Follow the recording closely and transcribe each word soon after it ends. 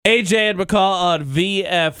AJ and McCall on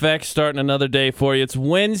VFX starting another day for you. It's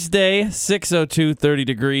Wednesday, 6:02, 30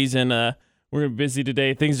 degrees, and we're busy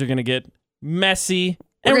today. Things are going to get messy.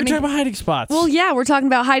 And we're talking about hiding spots. Well, yeah, we're talking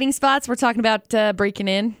about hiding spots. We're talking about breaking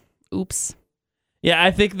in. Oops. Yeah, I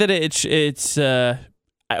think that it's I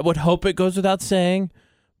would hope it goes without saying,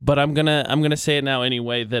 but I'm gonna say it now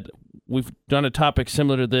anyway, that we've done a topic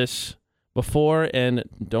similar to this before, and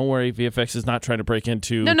don't worry, VFX is not trying to break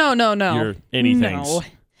into No. your anythings. No.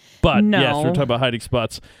 But No. yes, we're talking about hiding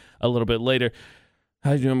spots a little bit later.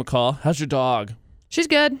 How you doing, McCall? How's your dog? She's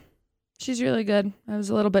good. She's really good. I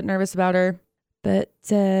was a little bit nervous about her, but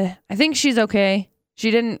I think she's okay.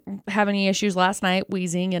 She didn't have any issues last night,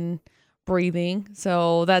 wheezing and breathing,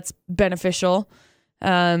 so that's beneficial.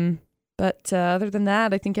 But other than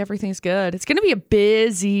that, I think everything's good. It's going to be a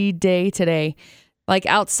busy day today, like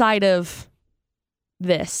outside of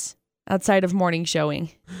morning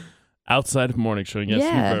showing. Outside of morning showing, yes.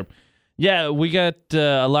 Yeah. Yeah, we got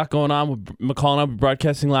a lot going on with McCall and I. We're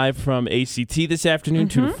broadcasting live from ACT this afternoon,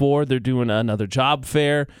 2 to 4. They're doing another job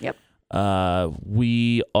fair. Yep.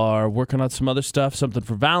 We are working on some other stuff, something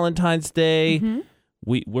for Valentine's Day. Mm-hmm.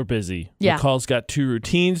 We're busy. Yeah. McCall's got 2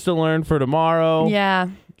 routines to learn for tomorrow. Yeah.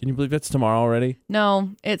 Can you believe it's tomorrow already? No,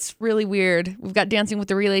 it's really weird. We've got Dancing with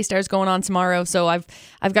the Relay Stars going on tomorrow, so I've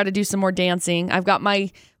got to do some more dancing. I've got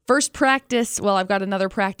my first practice. Well, I've got another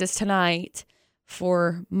practice tonight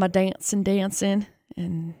for my dancing,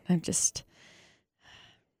 and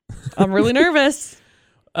I'm really nervous.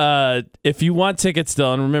 If you want tickets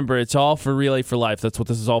still, and remember, it's all for Relay for Life. That's what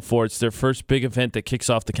this is all for. It's their first big event that kicks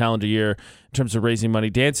off the calendar year in terms of raising money.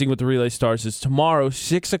 Dancing with the Relay Stars is tomorrow,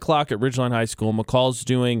 6 o'clock at Ridgeline High School. McCall's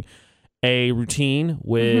doing a routine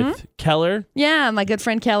with Keller. Yeah, my good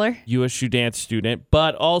friend Keller. USU dance student.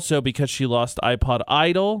 But also, because she lost iPod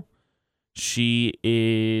Idol, she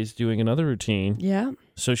is doing another routine. Yeah.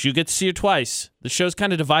 So she'll get to see her twice. The show's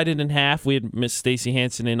kind of divided in half. We had Miss Stacy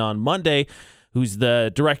Hansen in on Monday, who's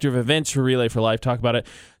the director of events for Relay for Life, talk about it.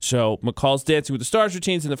 So McCall's Dancing with the Stars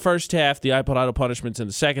routines in the first half, the iPod Idol punishments in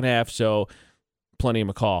the second half, so plenty of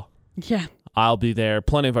McCall. Yeah. I'll be there.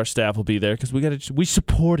 Plenty of our staff will be there because we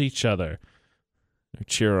support each other.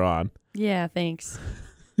 Cheer her on. Yeah, thanks.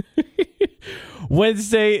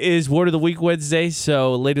 Wednesday is Word of the Week Wednesday,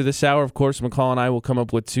 so later this hour, of course, McCall and I will come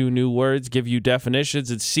up with 2 new words, give you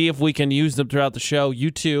definitions, and see if we can use them throughout the show.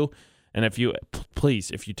 You too. And if you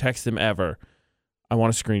text them ever, I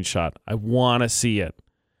want a screenshot. I want to see it.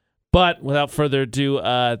 But without further ado,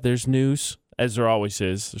 there's news, as there always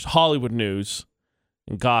is. There's Hollywood news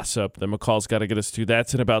and gossip that McCall's got to get us to.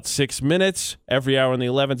 That's in about 6 minutes. Every hour in the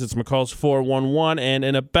 11th, it's McCall's 411. And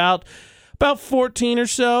in about 14 or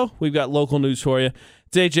so, we've got local news for you.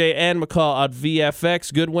 It's AJ and McCall on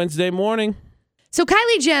VFX. Good Wednesday morning. So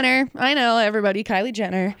Kylie Jenner, I know everybody, Kylie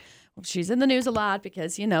Jenner. She's in the news a lot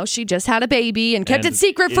because, she just had a baby and kept it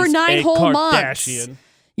secret for 9 whole months.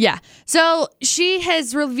 Yeah. So she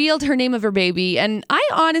has revealed her name of her baby, and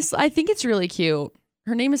I think it's really cute.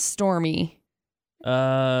 Her name is Stormy.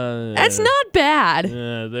 That's not bad.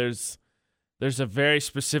 There's a very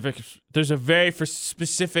specific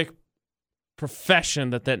profession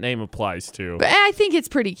that name applies to. But I think it's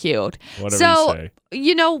pretty cute. Whatever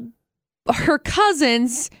you say. Her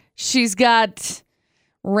cousins, she's got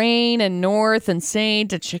Rain and North and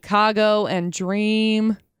Saint and Chicago and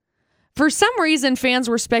Dream. For some reason, fans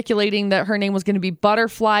were speculating that her name was going to be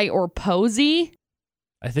Butterfly or Posy.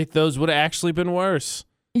 I think those would have actually been worse.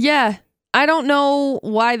 Yeah. I don't know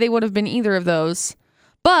why they would have been either of those.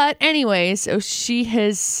 But anyways, so she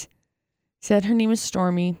has said her name is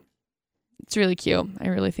Stormy. It's really cute. I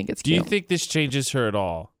really think it's cute. Do you think this changes her at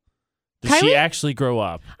all? Does Kylie? she actually grow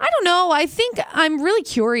up? I don't know. I think I'm really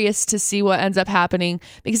curious to see what ends up happening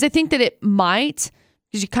because I think that it might,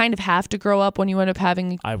 because you kind of have to grow up when you end up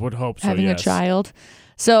having. I would hope so. Having yes. a child.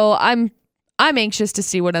 So I'm anxious to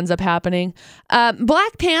see what ends up happening.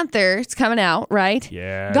 Black Panther, it's coming out, right?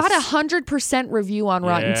 Yes. Got 100% review on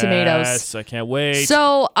Rotten Tomatoes. Yes, I can't wait.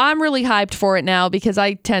 So I'm really hyped for it now because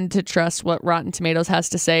I tend to trust what Rotten Tomatoes has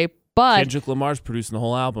to say. But Kendrick Lamar's producing the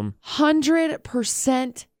whole album.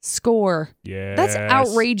 100% score. Yeah, that's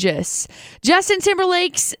outrageous. Justin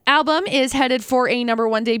Timberlake's album is headed for a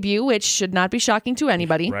 #1 debut, which should not be shocking to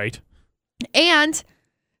anybody. Right. And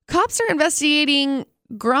cops are investigating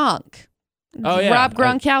Gronk. Oh, yeah. Rob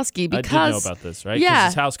Gronkowski, because I did know about this, right? Yeah,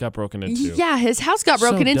 his house got broken into. Yeah, his house got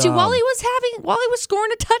broken into dumb. while he was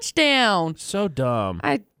scoring a touchdown. So dumb.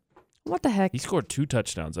 What the heck? He scored 2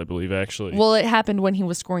 touchdowns, I believe, actually. Well, it happened when he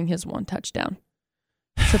was scoring his 1 touchdown.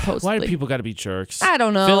 supposedly. Why do people got to be jerks? I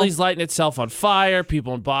don't know. Philly's lighting itself on fire.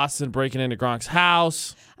 People in Boston breaking into Gronk's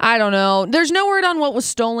house. I don't know. There's no word on what was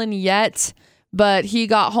stolen yet, but he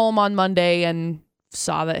got home on Monday and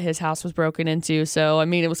saw that his house was broken into. So, I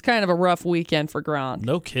mean, it was kind of a rough weekend for Gronk.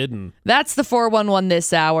 No kidding. That's the 411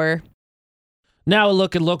 this hour. Now a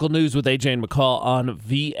look at local news with AJ and McCall on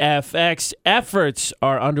VFX. Efforts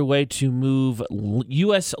are underway to move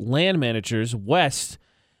U.S. land managers west.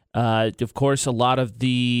 Of course, a lot of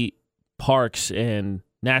the parks and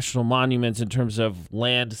national monuments in terms of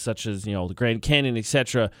land, such as, the Grand Canyon,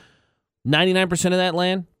 etc., 99% of that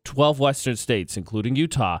land, 12 western states, including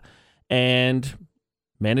Utah. And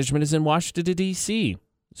management is in Washington, D.C.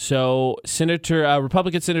 So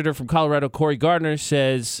Republican Senator from Colorado, Cory Gardner,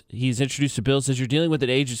 says he's introduced a bill, says you're dealing with an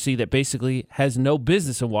agency that basically has no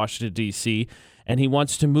business in Washington, D.C., and he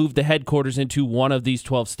wants to move the headquarters into one of these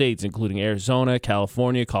 12 states, including Arizona,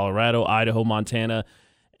 California, Colorado, Idaho, Montana,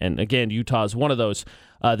 and again, Utah is one of those.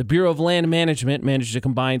 The Bureau of Land Management managed to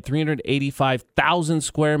combine 385,000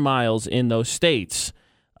 square miles in those states.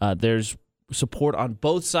 There's support on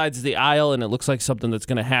both sides of the aisle, and it looks like something that's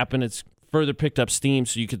going to happen. It's further picked up steam,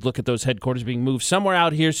 so you could look at those headquarters being moved somewhere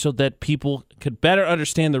out here so that people could better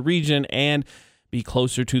understand the region and be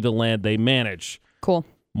closer to the land they manage. Cool.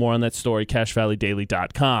 More on that story,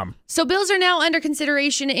 CashValleyDaily.com. So bills are now under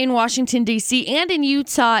consideration in Washington, D.C. and in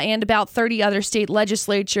Utah and about 30 other state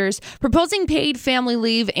legislatures proposing paid family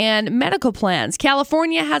leave and medical plans.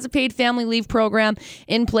 California has a paid family leave program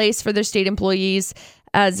in place for their state employees.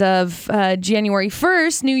 As of January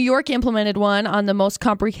 1st, New York implemented one on the most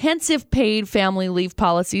comprehensive paid family leave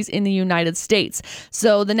policies in the United States.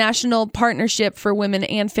 So the National Partnership for Women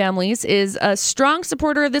and Families is a strong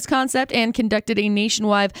supporter of this concept and conducted a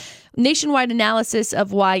nationwide analysis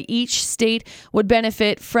of why each state would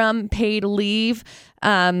benefit from paid leave.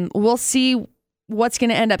 We'll see what's going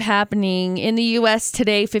to end up happening. In the U.S.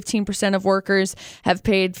 today, 15% of workers have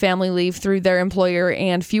paid family leave through their employer,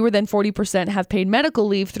 and fewer than 40% have paid medical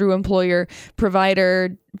leave through employer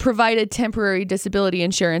provided temporary disability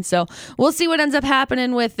insurance. So we'll see what ends up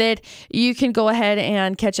happening with it. You can go ahead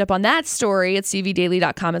and catch up on that story at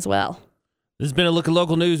cvdaily.com as well. This has been a look at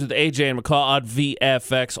local news with AJ and McCall on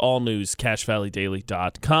VFX All News,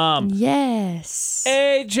 CashValleyDaily.com. Yes.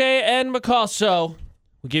 AJ and McCall. So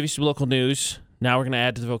we'll give you some local news. Now we're going to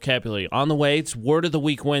add to the vocabulary. On the way, it's Word of the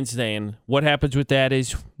Week Wednesday, and what happens with that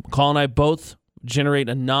is McCall and I both generate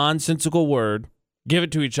a nonsensical word, give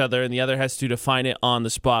it to each other, and the other has to define it on the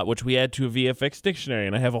spot, which we add to a VFX dictionary,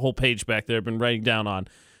 and I have a whole page back there I've been writing down on. At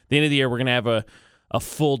the end of the year, we're going to have a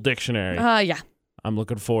full dictionary. Yeah. I'm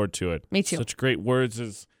looking forward to it. Me too. Such great words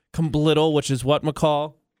as comblittle, which is what,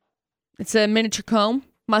 McCall? It's a miniature comb,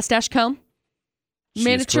 mustache comb.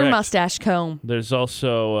 Miniature mustache comb. There's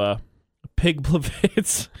also pig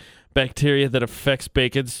blevitz, bacteria that affects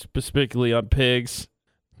bacon, specifically on pigs.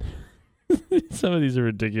 Some of these are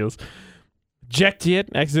ridiculous. Ejectiate,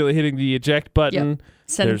 accidentally hitting the eject button. Yep.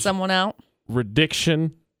 Sending someone out.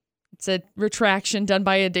 Rediction. It's a retraction done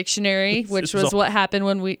by a dictionary, which was what happened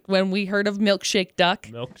when we heard of milkshake duck.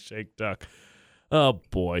 Milkshake duck. Oh,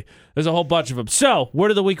 boy. There's a whole bunch of them. So,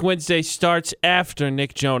 Word of the Week Wednesday starts after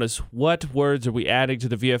Nick Jonas. What words are we adding to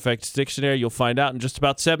the VFX dictionary? You'll find out in just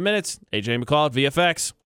about 7 minutes. AJ McCall at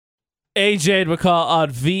VFX. AJ and McCall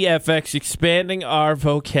on VFX, expanding our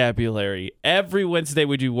vocabulary. Every Wednesday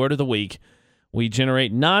we do Word of the Week. We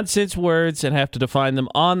generate nonsense words and have to define them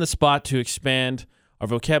on the spot to expand our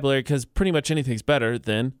vocabulary, because pretty much anything's better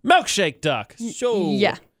than milkshake duck. So,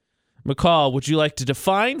 yeah. McCall, would you like to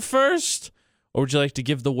define first? Or would you like to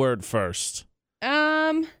give the word first?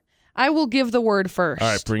 I will give the word first. All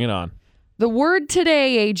right, bring it on. The word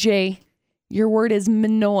today, AJ, your word is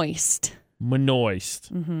moist.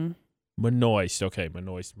 Moist. Mm-hmm. Moist. Okay,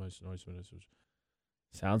 moist.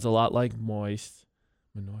 Sounds a lot like moist.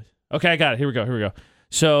 Moist. Okay, I got it. Here we go.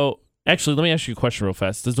 So, actually, let me ask you a question real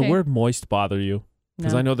fast. Does the word moist bother you?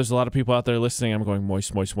 Because I know there's a lot of people out there listening. I'm going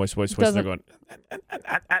moist. And they're going,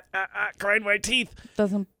 grind my teeth.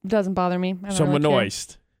 Doesn't bother me. So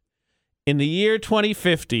moist. In the year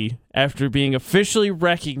 2050, after being officially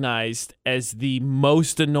recognized as the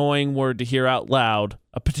most annoying word to hear out loud,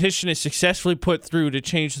 a petition is successfully put through to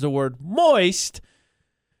change the word moist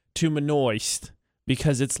to moist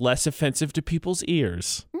because it's less offensive to people's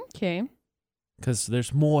ears. Okay. Because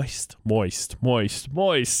there's moist.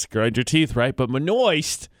 Grind your teeth, right? But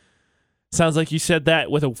moist sounds like you said that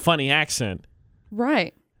with a funny accent.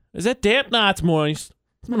 Right. Is that damp? Nah, it's moist.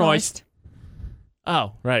 It's moist.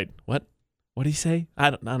 Oh, right. What? What'd he say? I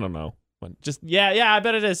don't know. Just yeah, I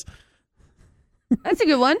bet it is. That's a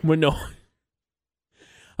good one. All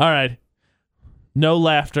right. No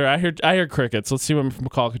laughter. I heard crickets. Let's see what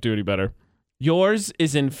McCall could do any better. Yours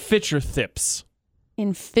is in Infitrithips.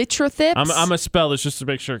 Infitrithips? I'm going to spell this just to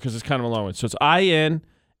make sure because it's kind of a long one. So it's INFITCHERTHIPS.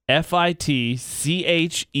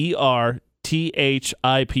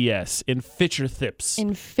 Infitrithips.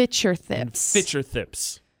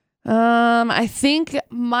 Infitrithips. I think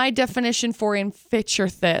my definition for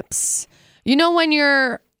infitrithips, you know, when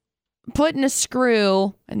you're putting a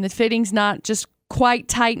screw and the fitting's not just quite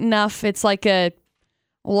tight enough, it's like an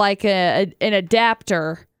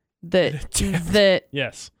adapter that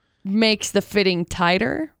yes, makes the fitting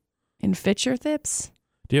tighter. Infitrithips.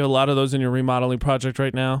 Do you have a lot of those in your remodeling project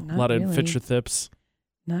right now? Not a lot of really. infitrithips.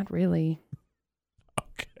 Not really.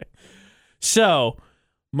 Okay. So,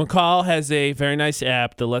 McCall has a very nice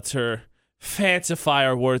app that lets her fancify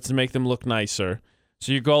our words and make them look nicer.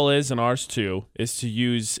 So your goal is, and ours too, is to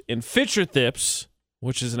use Infitrithips,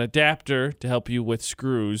 which is an adapter to help you with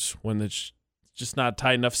screws when it's just not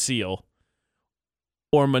tight enough seal,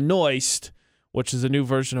 or Moist, which is a new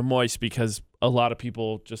version of Moist because a lot of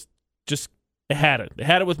people just had it. They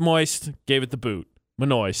had it with Moist, gave it the boot.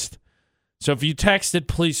 Moist. So if you text it,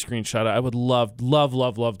 please screenshot it. I would love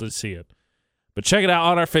to see it. But check it out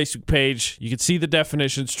on our Facebook page. You can see the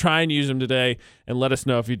definitions. Try and use them today and let us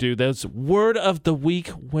know if you do. That's Word of the Week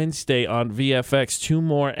Wednesday on VFX. 2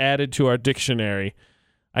 more added to our dictionary.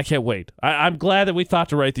 I can't wait. I'm glad that we thought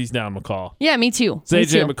to write these down, McCall. Yeah, me too. It's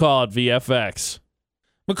AJ McCall at VFX.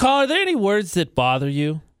 McCall, are there any words that bother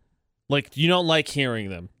you? Like, you don't like hearing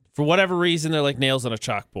them? For whatever reason, they're like nails on a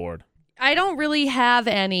chalkboard. I don't really have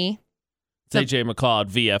any. It's AJ McCall at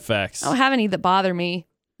VFX. I don't have any that bother me.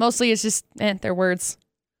 Mostly it's just, they're words.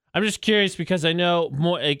 I'm just curious because I know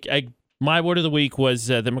my word of the week was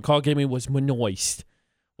that McCall gave me was moist,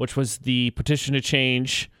 which was the petition to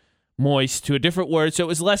change moist to a different word. So it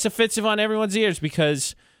was less offensive on everyone's ears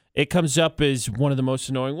because it comes up as one of the most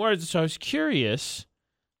annoying words. So I was curious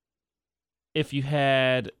if you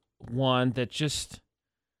had one that just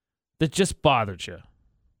bothered you,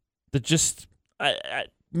 that just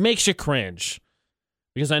makes you cringe.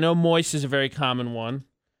 Because I know moist is a very common one.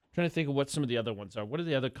 I'm trying to think of what some of the other ones are. What are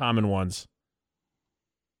the other common ones?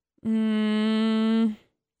 I don't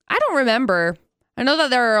remember. I know that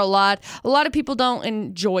there are a lot. A lot of people don't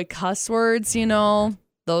enjoy cuss words, you know.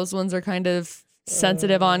 Those ones are kind of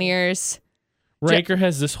sensitive on ears. Ranker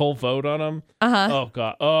has this whole vote on them. Uh-huh. Oh,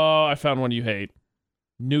 God. Oh, I found one you hate.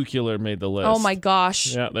 Nuclear made the list. Oh, my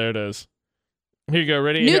gosh. Yeah, there it is. Here you go.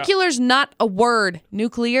 Ready? Nuclear's not a word.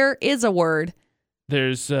 Nuclear is a word.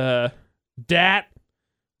 There's dat.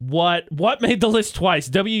 What made the list twice?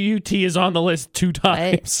 WUT is on the list 2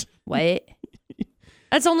 times. What?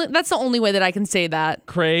 That's the only way that I can say that.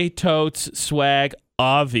 Cray, totes, swag,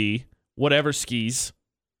 avi, whatever skis.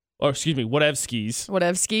 Or excuse me, whatever skis.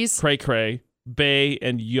 Whatever skis. Cray, bay,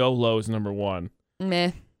 and YOLO is number 1.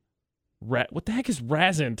 Meh. What the heck is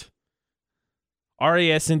rasant?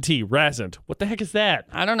 RASNT, rasant. What the heck is that?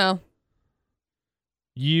 I don't know.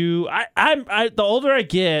 The older I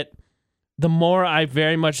get, the more I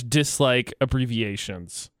very much dislike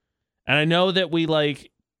abbreviations. And I know that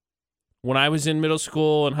when I was in middle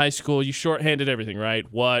school and high school, you shorthanded everything, right?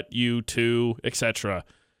 What, you, to, etc.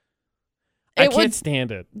 I can't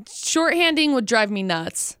stand it. Shorthanding would drive me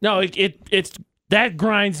nuts. No, it's that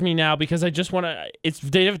grinds me now because I just want to. It's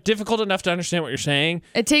difficult enough to understand what you're saying.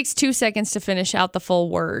 It takes 2 seconds to finish out the full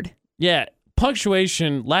word. Yeah,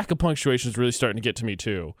 lack of punctuation is really starting to get to me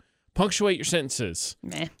too. Punctuate your sentences.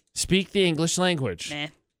 Meh. Speak the English language. Meh.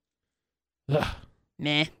 Ugh.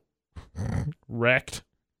 Meh. Wrecked.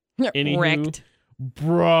 Anywho, Wrecked.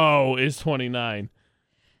 Bro is 29.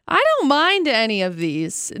 I don't mind any of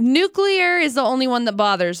these. Nuclear is the only one that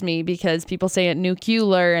bothers me because people say it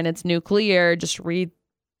nuclear and it's nuclear. Just read it.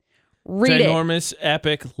 Ginormous,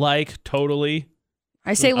 epic, totally.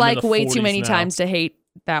 I say way too many times to hate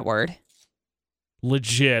that word.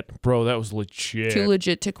 Legit. Bro, that was legit. Too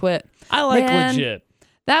legit to quit. I like Man, legit.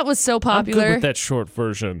 That was so popular. I'm good with that short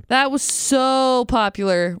version. That was so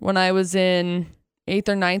popular when I was in 8th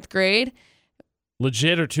or 9th grade.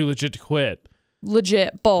 Legit or too legit to quit?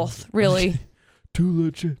 Legit. Both, really. Too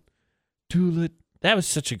legit. That was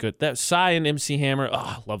such a good... That Psy and MC Hammer. Oh,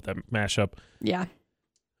 I love that mashup. Yeah.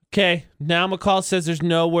 Okay, now McCall says there's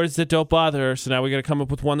no words that don't bother her, so now we got to come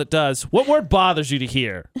up with one that does. What word bothers you to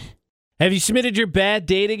hear? Have you submitted your bad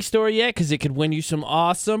dating story yet? Because it could win you some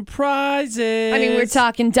awesome prizes. I mean, we're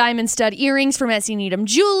talking diamond stud earrings from Essie Needham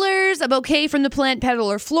Jewelers, a bouquet from the Plant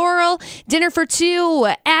Peddler Floral, dinner for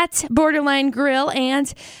 2 at Borderline Grill,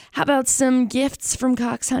 and how about some gifts from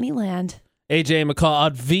Cox Honeyland? AJ McCall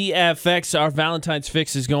on VFX. Our Valentine's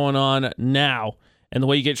Fix is going on now. And the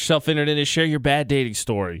way you get yourself entered in is share your bad dating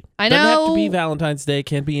story. I Doesn't have to know. be Valentine's Day.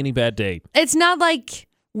 Can't be any bad date. It's not like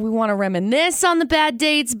we want to reminisce on the bad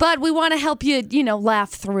dates, but we want to help you,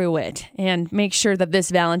 laugh through it and make sure that this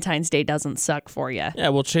Valentine's Day doesn't suck for you. Yeah,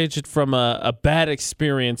 we'll change it from a bad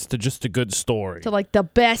experience to just a good story. To like the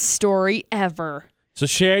best story ever. So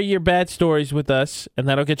share your bad stories with us, and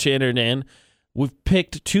that'll get you entered in. We've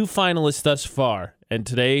picked 2 finalists thus far, and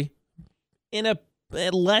today, in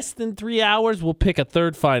less than 3 hours, we'll pick a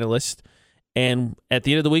 3rd finalist. And at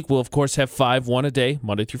the end of the week, we'll, of course, have 5, one a day,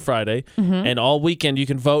 Monday through Friday. Mm-hmm. And all weekend, you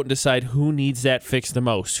can vote and decide who needs that fix the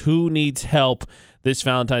most, who needs help this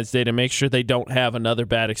Valentine's Day to make sure they don't have another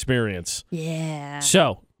bad experience. Yeah.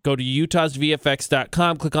 So go to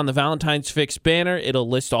utahsvfx.com, click on the Valentine's Fix banner. It'll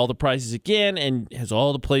list all the prices again and has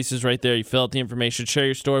all the places right there. You fill out the information, share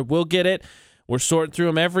your story. We'll get it. We're sorting through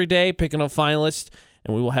them every day, picking a finalist,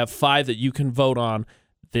 and we will have 5 that you can vote on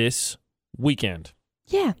this weekend.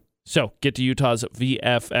 Yeah. So get to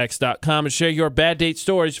utahsvfx.com and share your bad date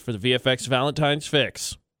stories for the VFX Valentine's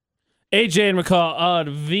Fix. AJ and McCall on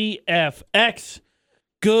VFX.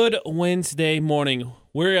 Good Wednesday morning.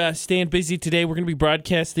 We're staying busy today. We're going to be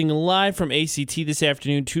broadcasting live from ACT this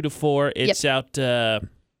afternoon, 2 to 4. It's out,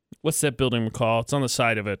 what's that building, McCall? It's on the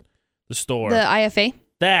side of it, the store. The IFA?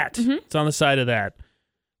 That. Mm-hmm. It's on the side of that.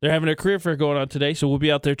 They're having a career fair going on today, so we'll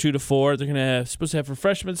be out there 2 to 4. They're supposed to have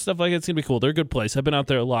refreshments, stuff like that. It's going to be cool. They're a good place. I've been out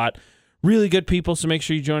there a lot. Really good people, so make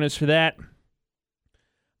sure you join us for that.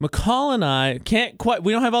 McCall and I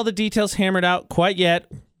we don't have all the details hammered out quite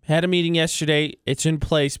yet. Had a meeting yesterday. It's in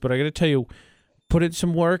place, but I got to tell you, put in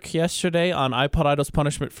some work yesterday on iPod Idol's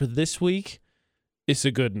punishment for this week. It's a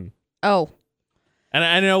good one. Oh. And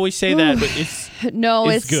I know we say that, but it's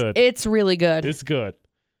good. It's really good. It's good.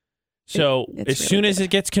 So as soon as it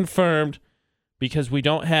gets confirmed, because we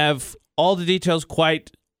don't have all the details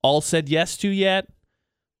quite all said yes to yet,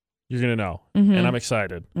 you're going to know. Mm-hmm. And I'm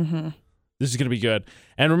excited. Mm-hmm. This is going to be good.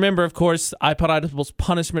 And remember, of course, iPod Idol's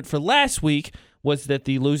punishment for last week was that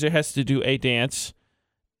the loser has to do a dance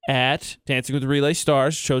at Dancing with the Relay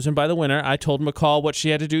Stars, chosen by the winner. I told McCall what she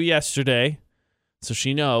had to do yesterday, so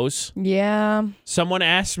she knows. Yeah. Someone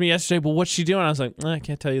asked me yesterday, well, what's she doing? I was like, I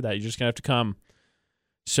can't tell you that. You're just going to have to come.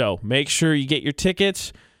 So make sure you get your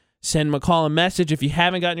tickets. Send McCall a message. If you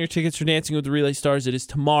haven't gotten your tickets for Dancing with the Relay Stars, it is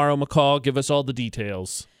tomorrow. McCall, give us all the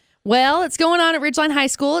details. Well, it's going on at Ridgeline High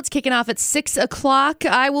School. It's kicking off at 6 o'clock.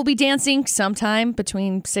 I will be dancing sometime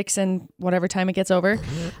between 6 and whatever time it gets over.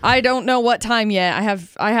 I don't know what time yet. I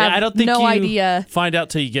have I don't think no you idea. Find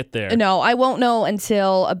out till you get there. No, I won't know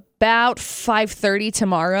until about 5:30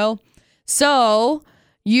 tomorrow. So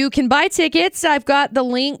you can buy tickets. I've got the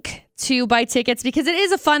link to buy tickets because it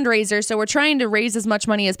is a fundraiser. So we're trying to raise as much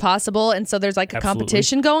money as possible. And so there's like a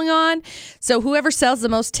competition going on. So whoever sells the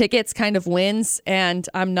most tickets kind of wins. And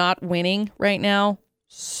I'm not winning right now.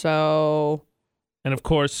 So. And of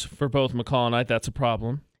course, for both McCall and I, that's a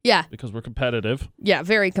problem. Yeah. Because we're competitive. Yeah,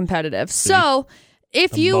 very competitive. So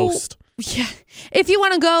if you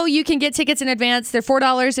want to go, you can get tickets in advance. They're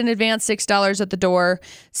 $4 in advance, $6 at the door.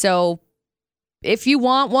 So if you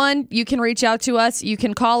want one, you can reach out to us. You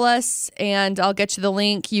can call us, and I'll get you the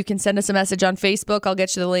link. You can send us a message on Facebook. I'll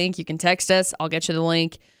get you the link. You can text us. I'll get you the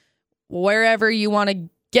link. Wherever you want to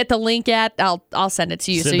get the link at, I'll send it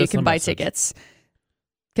to you so you can buy tickets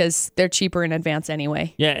because they're cheaper in advance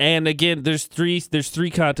anyway. Yeah, and again, there's three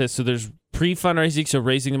contests. So there's pre-fundraising, so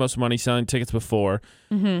raising the most money, selling tickets before.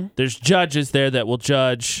 Mm-hmm. There's judges there that will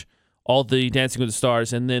judge all the Dancing with the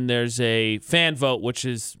Stars, and then there's a fan vote, which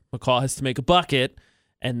is McCall has to make a bucket,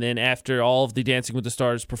 and then after all of the Dancing with the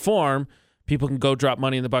Stars perform, people can go drop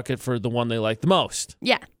money in the bucket for the one they like the most.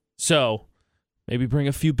 Yeah. So maybe bring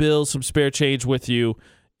a few bills, some spare change with you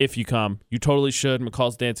if you come. You totally should.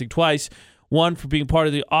 McCall's dancing twice. 1, for being part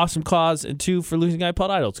of the awesome cause, and 2, for losing iPod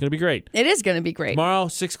Idol. It's going to be great. It is going to be great. Tomorrow,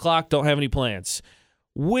 6 o'clock, don't have any plans.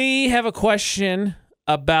 We have a question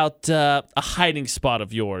about a hiding spot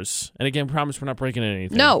of yours. And again, promise we're not breaking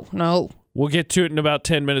anything. No. We'll get to it in about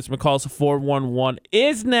 10 minutes. McCall's 411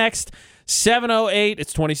 is next. 7:08.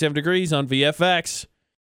 It's 27 degrees on VFX.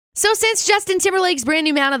 So since Justin Timberlake's brand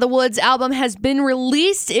new Man of the Woods album has been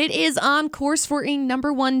released, it is on course for a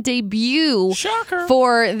 #1 debut. Shocker.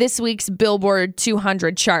 For this week's Billboard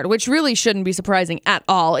 200 chart, which really shouldn't be surprising at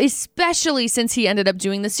all, especially since he ended up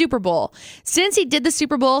doing the Super Bowl. Since he did the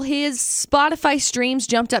Super Bowl, his Spotify streams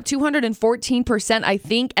jumped up 214%, I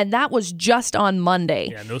think, and that was just on Monday.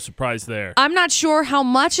 Yeah, no surprise there. I'm not sure how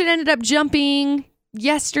much it ended up jumping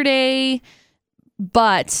yesterday,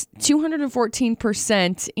 but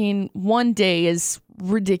 214% in one day is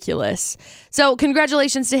ridiculous. So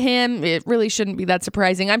congratulations to him. It really shouldn't be that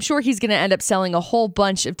surprising. I'm sure he's going to end up selling a whole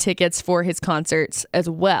bunch of tickets for his concerts as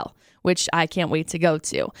well, which I can't wait to go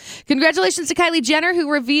to. Congratulations to Kylie Jenner,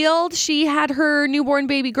 who revealed she had her newborn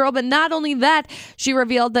baby girl, but not only that, she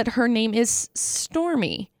revealed that her name is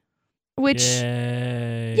Stormy, which,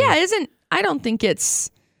 Yay. I don't think it's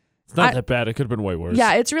not that bad. It could have been way worse.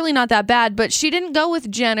 Yeah, it's really not that bad, but she didn't go with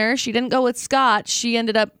Jenner. She didn't go with Scott. She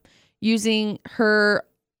ended up using her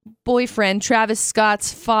boyfriend, Travis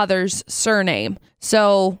Scott's father's surname.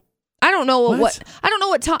 So I don't know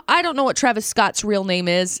what Travis Scott's real name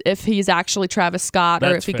is, if he's actually Travis Scott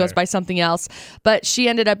or if he goes by something else. But she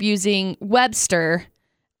ended up using Webster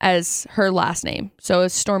as her last name. So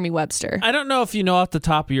it's Stormy Webster. I don't know if you know off the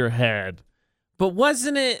top of your head, but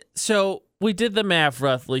wasn't it, so we did the math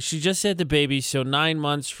roughly. She just had the baby, so 9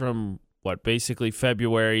 months from what basically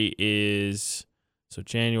February is, so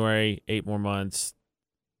January, 8 more months.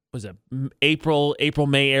 Was it April,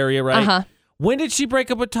 May area, right? Uh-huh. When did she break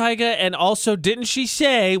up with Tyga? And also, didn't she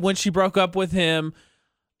say when she broke up with him,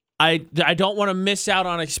 I don't want to miss out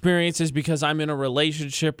on experiences because I'm in a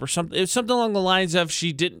relationship or something? It was something along the lines of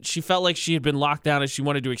she felt like she had been locked down and she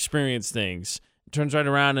wanted to experience things. Turns right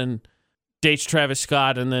around and dates Travis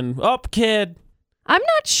Scott and then, kid. I'm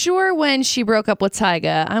not sure when she broke up with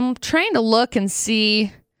Tyga. I'm trying to look and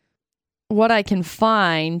see what I can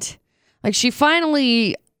find. Like, she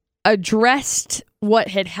finally addressed what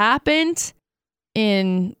had happened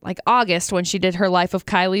in like August when she did her Life of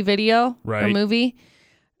Kylie video or movie.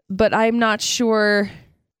 But I'm not sure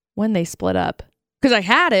when they split up. Because I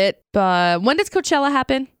had it, but when does Coachella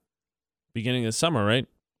happen? Beginning of summer, right?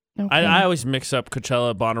 Okay. I always mix up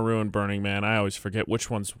Coachella, Bonnaroo, and Burning Man. I always forget which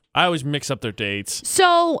ones. I always mix up their dates.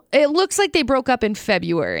 So it looks like they broke up in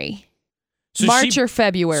February. So March or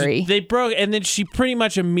February. So they broke, and then she pretty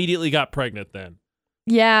much immediately got pregnant then.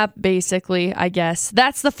 Yeah, basically, I guess.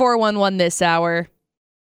 That's the 411 this hour.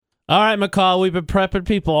 All right, McCall, we've been prepping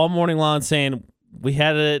people all morning long saying we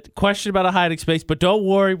had a question about a hiding space, but don't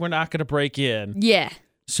worry, we're not going to break in. Yeah.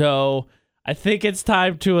 So I think it's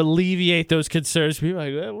time to alleviate those concerns. People are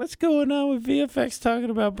like, what's going on with VFX talking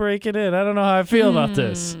about breaking in? I don't know how I feel about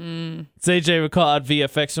this. It's AJ McCall at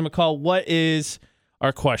VFX. So, McCall, what is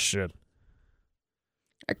our question?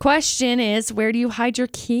 Our question is, where do you hide your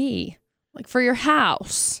key? Like for your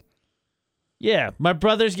house. Yeah, my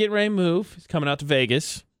brother's getting ready to move. He's coming out to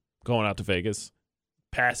Vegas. Going out to Vegas.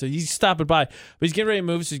 He's stopping by. But he's getting ready to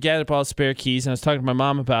move, so he's gathered up all his spare keys. And I was talking to my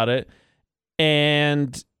mom about it.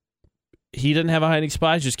 And he didn't have a hiding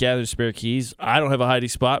spot. He just gathered spare keys. I don't have a hiding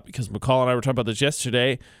spot because McCall and I were talking about this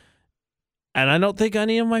yesterday. And I don't think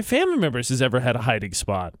any of my family members has ever had a hiding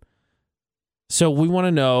spot. So we want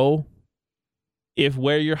to know if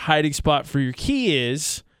where your hiding spot for your key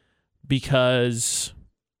is, because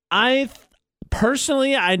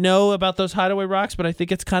personally, I know about those hideaway rocks, but I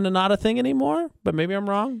think it's kind of not a thing anymore. But maybe I'm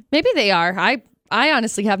wrong. Maybe they are. I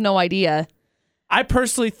honestly have no idea. I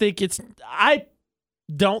personally think I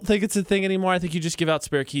don't think it's a thing anymore. I think you just give out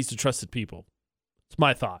spare keys to trusted people. It's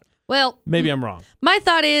my thought. Well, maybe I'm wrong. My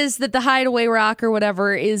thought is that the hideaway rock or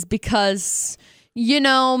whatever is because,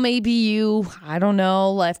 maybe you, I don't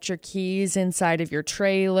know, left your keys inside of your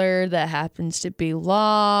trailer that happens to be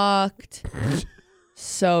locked.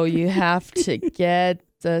 So you have to get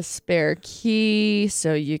the spare key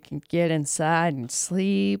so you can get inside and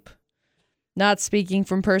sleep. Not speaking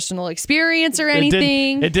from personal experience or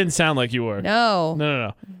anything. It didn't sound like you were.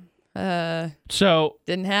 No. So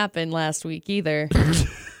didn't happen last week either.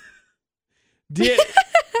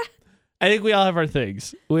 I think we all have our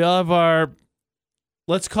things. We all have our,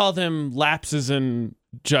 let's call them lapses in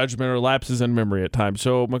judgment or lapses in memory at times.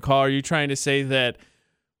 So, McCall, are you trying to say that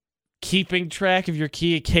keeping track of your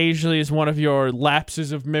key occasionally is one of your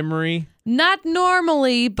lapses of memory? Not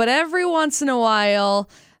normally, but every once in a while,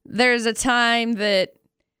 there's a time that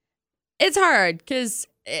it's hard because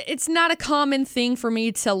it's not a common thing for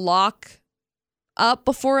me to lock up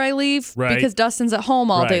before I leave because Dustin's at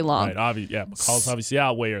home all day long. Right, McCall's obviously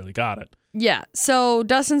out way early. Got it. Yeah, so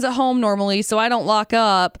Dustin's at home normally, so I don't lock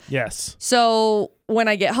up. Yes. So when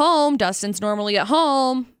I get home, Dustin's normally at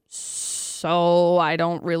home, so I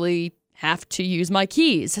don't really have to use my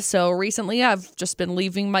keys. So recently I've just been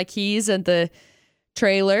leaving my keys at the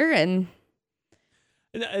trailer and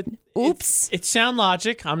oops. It's sound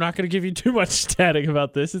logic. I'm not going to give you too much static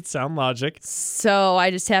about this. It's sound logic. So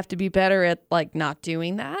I just have to be better at not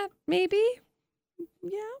doing that, maybe?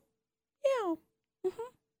 Yeah. Mm-hmm.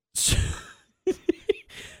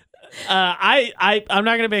 I'm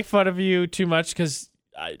not going to make fun of you too much because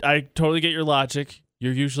I totally get your logic.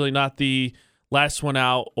 You're usually not the last one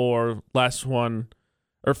out or last one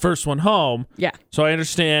or first one home. Yeah. So I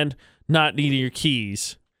understand not needing your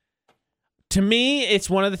keys. To me, it's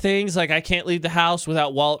one of the things, like, I can't leave the house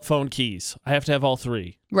without wallet, phone, keys. I have to have all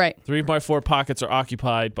three. Right. 3 of my 4 pockets are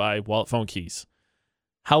occupied by wallet, phone, keys.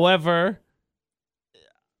 However,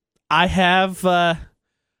 I have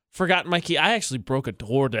forgotten my key. I actually broke a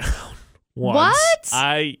door down once.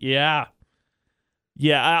 What? Yeah,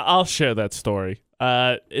 I'll share that story.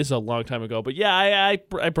 It's a long time ago, but yeah,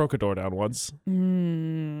 I broke a door down once.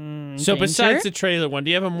 So besides the trailer one,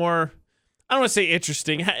 do you have a more, I don't want to say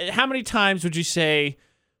interesting, how many times would you say,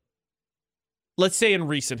 let's say in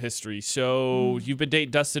recent history, so you've been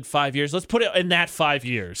dating Dustin 5 years, let's put it in that 5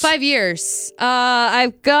 years. 5 years.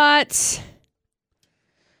 I've got,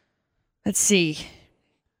 let's see.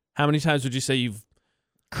 How many times would you say you've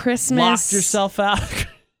Christmas locked yourself out?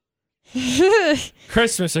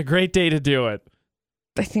 Christmas, a great day to do it.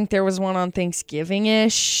 I think there was one on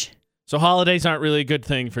Thanksgiving-ish. So holidays aren't really a good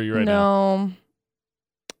thing for you right now.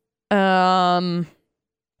 No.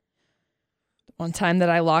 One time that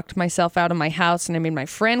I locked myself out of my house and I made my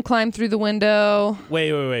friend climb through the window.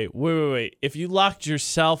 Wait. If you locked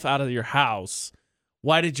yourself out of your house,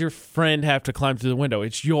 why did your friend have to climb through the window?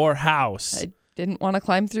 It's your house. I didn't want to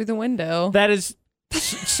climb through the window. That is...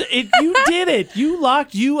 you did it. You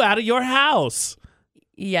locked you out of your house.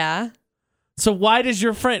 Yeah. So why does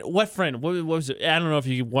your friend... What friend? What was it? I don't know if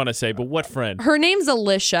you want to say, but what friend? Her name's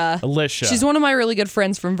Alicia. Alicia. She's one of my really good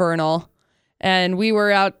friends from Vernal. And we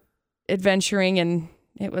were out adventuring, and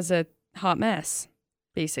it was a hot mess,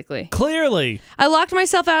 basically. Clearly. I locked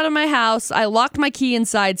myself out of my house. I locked my key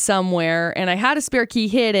inside somewhere, and I had a spare key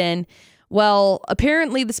hidden. Well,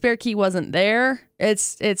 apparently the spare key wasn't there.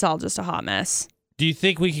 It's all just a hot mess. Do you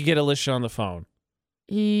think we could get Alicia on the phone?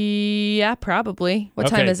 Yeah, probably. What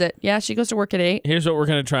time is it? Yeah, she goes to work at 8. Here's what we're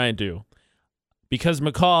going to try and do. Because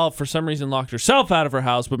McCall, for some reason, locked herself out of her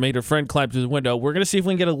house but made her friend climb through the window, we're going to see if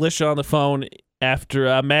we can get Alicia on the phone after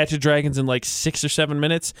a Match of Dragons in like 6 or 7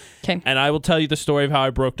 minutes. Okay. And I will tell you the story of how I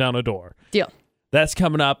broke down a door. Deal. That's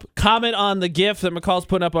coming up. Comment on the GIF that McCall's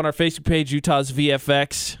putting up on our Facebook page, Utah's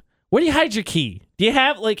VFX. Where do you hide your key? Do you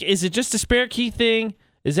have, like, is it just a spare key thing?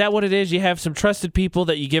 Is that what it is? You have some trusted people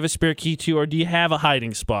that you give a spare key to, or do you have a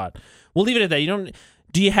hiding spot? We'll leave it at that.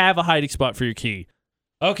 Do you have a hiding spot for your key?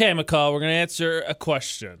 Okay, McCall, we're going to answer a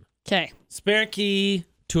question. Okay. Spare key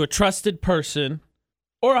to a trusted person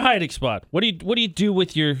or a hiding spot. What do you do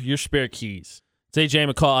with your spare keys? It's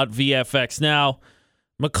AJ McCall at VFX. Now,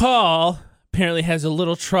 McCall apparently has a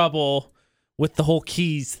little trouble with the whole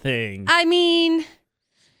keys thing. I mean,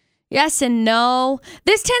 yes and no.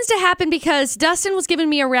 This tends to happen because Dustin was giving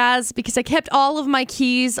me a razz because I kept all of my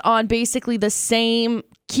keys on basically the same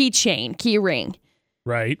keychain, key ring.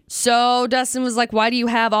 Right. So Dustin was like, why do you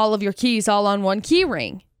have all of your keys all on one key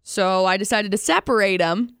ring? So I decided to separate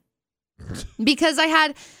them because I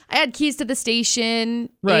had keys to the station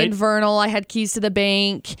in Vernal. I had keys to the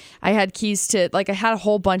bank. I had keys to, like, I had a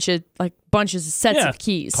whole bunches of sets of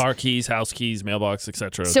keys. Car keys, house keys, mailbox,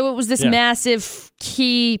 etc. So it was this massive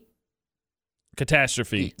key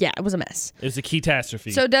catastrophe. Yeah, it was a mess. It was a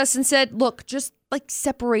catastrophe. So Dustin said, look, just like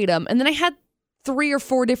separate them. And then I had 3 or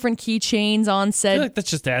 4 different keychains on said. I feel like that's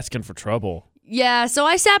just asking for trouble. Yeah, so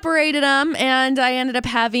I separated them, and I ended up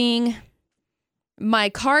having my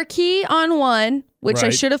car key on one, which I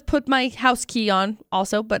should have put my house key on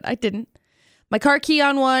also, but I didn't. My car key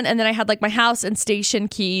on one, and then I had like my house and station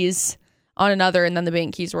keys on another, and then the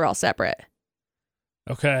bank keys were all separate.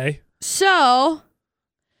 Okay. So,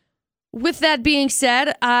 with that being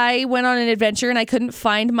said, I went on an adventure, and I couldn't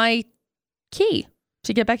find my key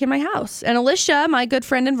to get back in my house. And Alicia, my good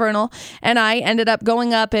friend in Vernal, and I ended up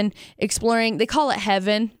going up and exploring. They call it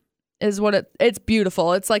heaven, is what it's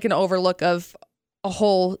beautiful. It's like an overlook of a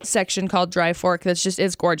whole section called Dry Fork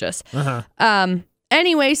it's gorgeous. Uh-huh.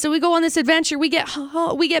 Anyway, so we go on this adventure. We get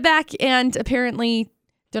back and apparently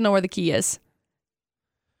don't know where the key is.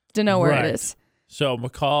 Don't know where it is. So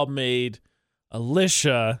McCall made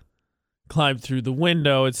Alicia climb through the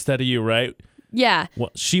window instead of you, right? Yeah.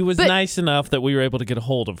 Well, she was nice enough that we were able to get a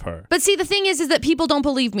hold of her. But see, the thing is that people don't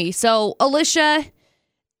believe me. So, Alicia,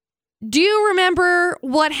 do you remember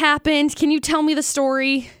what happened? Can you tell me the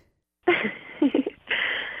story?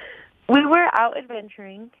 We were out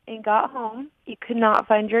adventuring and got home. You could not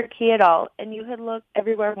find your key at all, and you had looked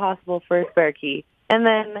everywhere possible for a spare key. And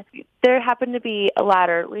then there happened to be a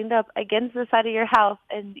ladder leaned up against the side of your house,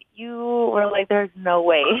 and you were like, there's no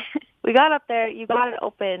way. We got up there, you got it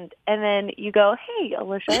opened, and then you go, hey,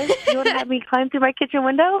 Alicia, you want to have me climb through my kitchen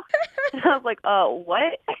window? And I was like, oh,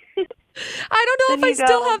 what? I don't know if I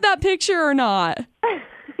still have that picture or not.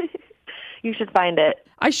 You should find it.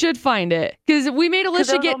 I should find it because we made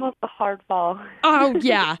Alicia It was get. almost a hard fall. Oh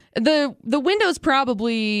yeah, the window's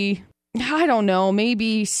probably, I don't know,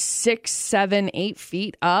 maybe 6, 7, 8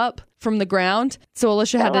 feet up from the ground. So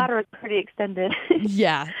Alicia That had to. ladder was pretty extended.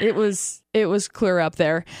 Yeah, it was clear up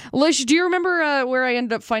there. Alicia, do you remember where I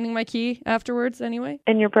ended up finding my key afterwards? Anyway,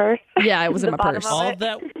 In your purse? yeah, it was in The my bottom purse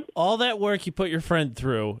of All that work you put your friend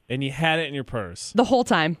through, and you had it in your purse. the whole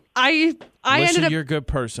time. I Alicia, ended up. you're a good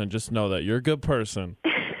person. Just know that you're a good person.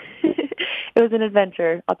 It was an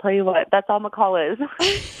adventure. I'll tell you what. That's all McCall is.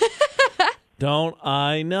 Don't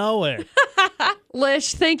I know it?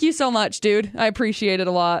 Lish, thank you so much, dude. I appreciate it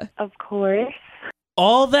a lot. Of course.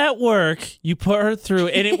 All that work you put her through,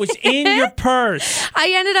 and it was in your purse.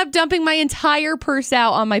 I ended up dumping my entire purse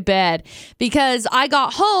out on my bed because I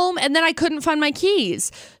got home and then I couldn't find my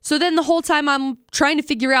keys. So then the whole time I'm trying to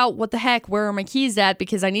figure out what the heck, where are my keys at?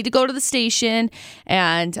 Because I need to go to the station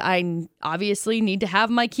and I obviously need to have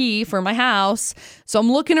my key for my house. So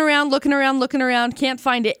I'm looking around, can't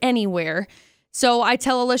find it anywhere. So I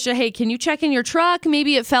tell Alicia, hey, can you check in your truck?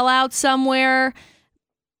 Maybe it fell out somewhere.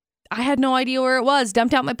 I had no idea where it was.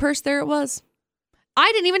 Dumped out my purse. There it was. I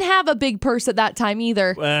didn't even have a big purse at that time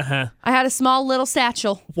either. Uh-huh. I had a small little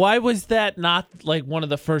satchel. Why was that not like one of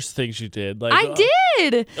the first things you did? Like, I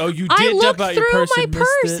did. Oh, you I did looked dump out through your purse my and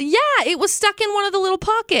missed purse. it? Yeah, it was stuck in one of the little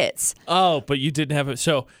pockets. Oh, but you didn't have it.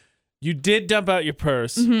 So you did dump out your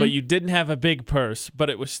purse, but you didn't have a big purse, but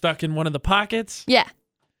it was stuck in one of the pockets? Yeah.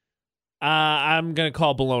 I'm going to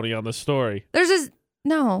call baloney on the story. There's a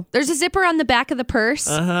zipper on the back of the purse,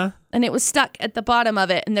 Uh-huh. and it was stuck at the bottom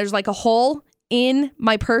of it, and there's like a hole in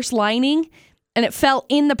my purse lining, and it fell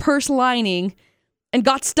in the purse lining and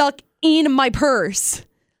got stuck in my purse.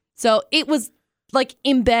 So it was like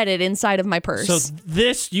embedded inside of my purse. So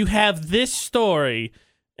you have this story,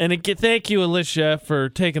 and thank you, Alicia, for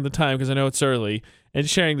taking the time, because I know it's early, and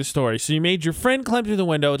sharing the story. So you made your friend climb through the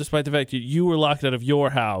window, despite the fact that you were locked out of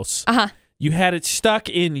your house. Uh-huh. You had it stuck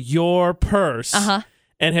in your purse. Uh-huh.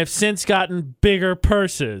 And have since gotten bigger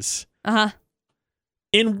purses. Uh-huh.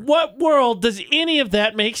 In what world does any of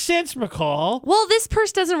that make sense, McCall? Well, this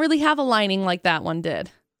purse doesn't really have a lining like that one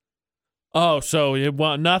did. Oh, so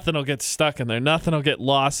nothing will get stuck in there. Nothing will get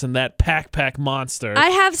lost in that pack monster. I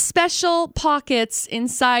have special pockets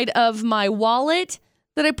inside of my wallet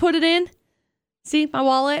that I put it in. See my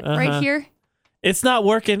wallet right here? It's not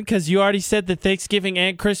working because you already said that Thanksgiving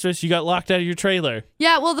and Christmas you got locked out of your trailer.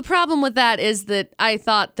 Yeah, well, the problem with that is that I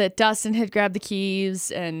thought that Dustin had grabbed the keys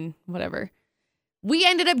and whatever. We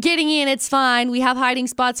ended up getting in. It's fine. We have hiding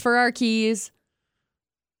spots for our keys.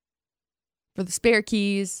 For the spare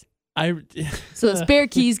keys. So the spare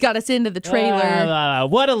keys got us into the trailer.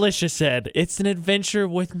 What Alicia said. It's an adventure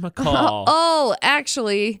with McCall. Oh,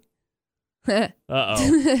 actually...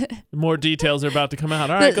 Uh-oh. More details are about to come out.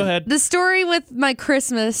 All right, go ahead. The story with my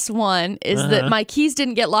Christmas one is that my keys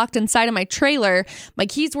didn't get locked inside of my trailer. My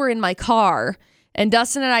keys were in my car. And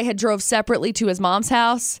Dustin and I had drove separately to his mom's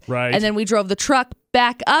house. Right. And then we drove the truck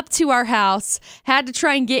back up to our house, had to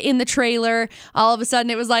try and get in the trailer. All of a sudden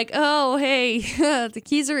it was like, oh, hey, the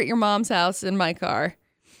keys are at your mom's house in my car.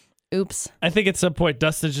 Oops. I think at some point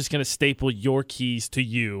Dustin's just going to staple your keys to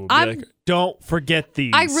you. Be like, don't forget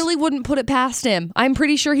these. I really wouldn't put it past him. I'm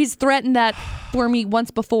pretty sure he's threatened that for me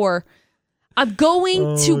once before. I'm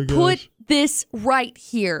going to put this right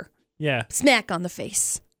here. Yeah. Smack on the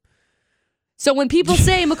face. So when people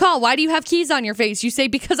say, McCall, why do you have keys on your face? You say,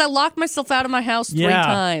 because I locked myself out of my house 3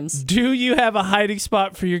 times. Do you have a hiding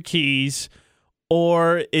spot for your keys,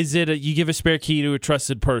 or is it you give a spare key to a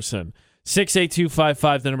trusted person?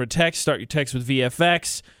 68255, the number text. Start your text with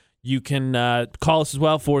VFX. You can call us as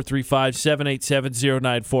well,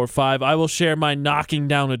 435-787-0945. I will share my knocking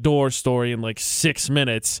down a door story in like 6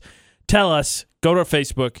 minutes. Tell us, go to our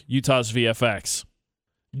Facebook, Utah's VFX.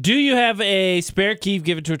 Do you have a spare key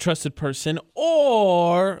given to a trusted person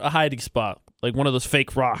or a hiding spot, like one of those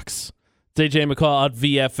fake rocks? It's AJ McCall on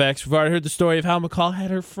VFX. We've already heard the story of how McCall had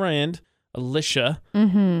her friend, Alicia,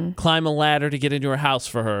 climb a ladder to get into her house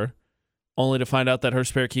for her, only to find out that her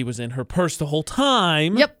spare key was in her purse the whole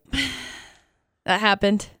time. Yep. That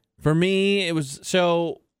happened. For me, it was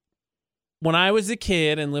so when I was a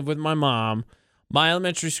kid and lived with my mom, my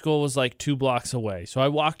elementary school was like 2 blocks away. So I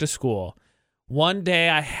walked to school. One day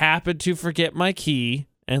I happened to forget my key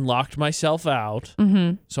and locked myself out.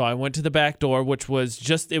 So I went to the back door, which was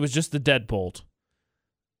just the deadbolt.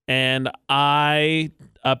 And I,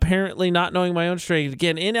 apparently not knowing my own strength,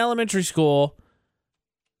 again, in elementary school,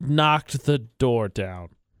 knocked the door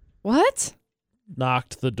down. What?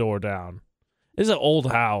 Knocked the door down. This is an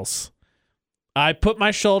old house. I put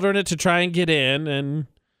my shoulder in it to try and get in, and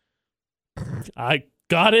I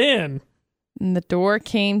got in. And the door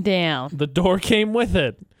came down. The door came with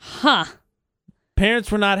it. Huh.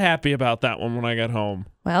 Parents were not happy about that one when I got home.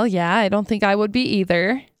 Well, yeah, I don't think I would be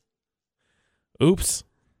either. Oops.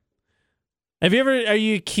 Are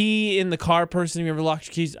you a key in the car person? Have you ever locked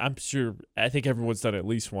your keys? I think everyone's done it at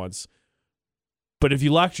least once. But if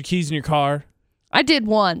you locked your keys in your car? I did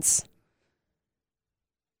once.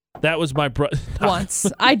 That was my Once.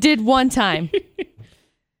 I did one time.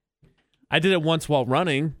 I did it once while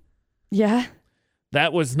running. Yeah.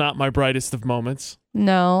 That was not my brightest of moments.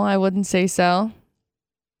 No, I wouldn't say so.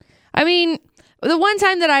 I mean, the one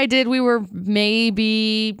time that I did, we were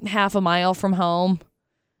maybe half a mile from home.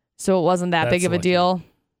 So it wasn't that big of a deal.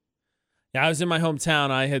 Yeah, I was in my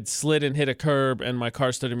hometown. I had slid and hit a curb, and my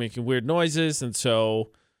car started making weird noises. And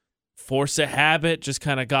so, force of habit, just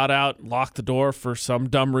kind of got out, locked the door for some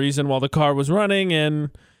dumb reason while the car was running.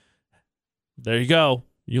 And there you go.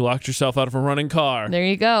 You locked yourself out of a running car. There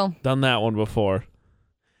you go. Done that one before.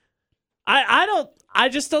 I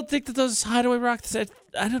just don't think that those hideaway rockets,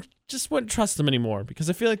 just wouldn't trust them anymore because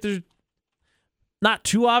I feel like they're not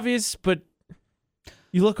too obvious, but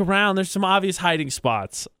you look around, there's some obvious hiding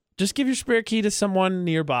spots. Just give your spare key to someone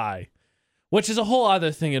nearby, which is a whole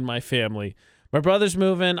other thing in my family. My brother's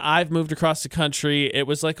moving. I've moved across the country. It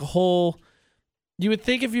was like you would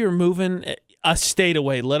think if you were moving a state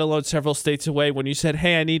away, let alone several states away, when you said,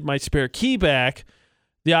 hey, I need my spare key back,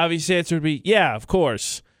 the obvious answer would be, yeah, of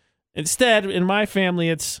course. Instead, in my family,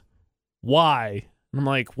 it's why? And I'm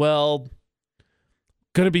like, well,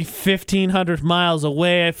 going to be 1,500 miles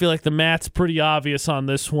away. I feel like the math's pretty obvious on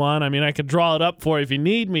this one. I mean, I could draw it up for you if you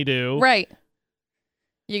need me to. Right.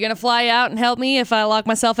 You going to fly out and help me if I lock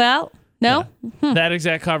myself out? No? Yeah. That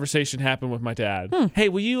exact conversation happened with my dad. Hey,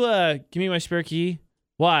 will you give me my spare key?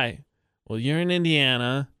 Why? Well, you're in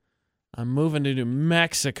Indiana. I'm moving to New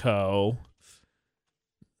Mexico.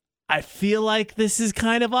 I feel like this is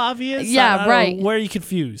kind of obvious. Yeah, right. Where are you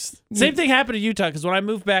confused? Same thing happened to Utah because when I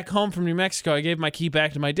moved back home from New Mexico, I gave my key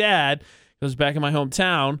back to my dad. It was back in my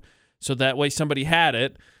hometown, so that way somebody had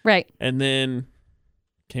it. Right. And then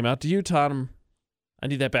came out to Utah, and I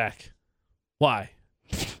need that back. Why?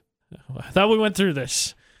 I thought we went through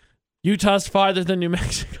this. Utah's farther than New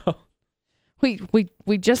Mexico. We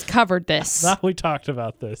just covered this. I thought we talked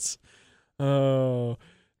about this. Oh.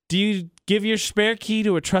 Do you give your spare key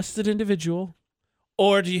to a trusted individual,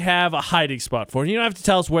 or do you have a hiding spot for it? You don't have to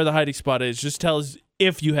tell us where the hiding spot is. Just tell us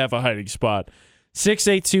if you have a hiding spot.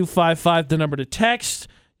 68255, the number to text.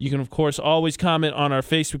 You can, of course, always comment on our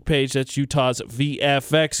Facebook page. That's Utah's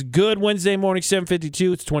VFX. Good Wednesday morning,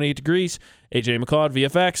 7:52. It's 28 degrees. AJ and McCall at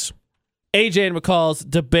VFX. AJ and McCall's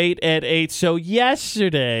debate at 8. So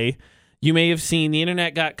yesterday, you may have seen the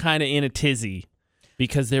internet got kind of in a tizzy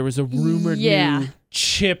because there was a rumored new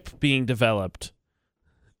chip being developed.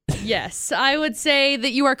 Yes, I would say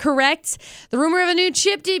that you are correct. The rumor of a new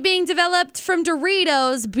chip being developed from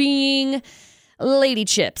Doritos being lady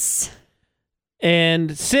chips.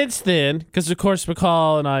 And since then, because of course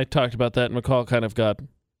McCall and I talked about that, and McCall kind of got up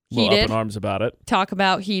in arms about it. Talk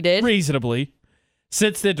about heated. Reasonably.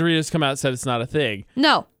 Since then, Doritos come out and said it's not a thing.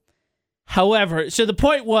 No. However, so the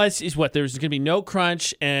point is what? There's going to be no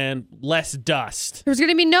crunch and less dust. There's going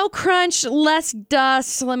to be no crunch, less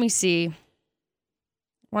dust. Let me see. I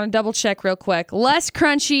want to double check real quick. Less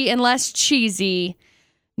crunchy and less cheesy.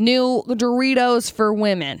 New Doritos for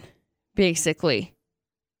women, basically.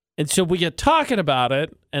 And so we get talking about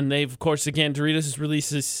it, and they've, of course, again, Doritos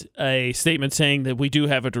releases a statement saying that we do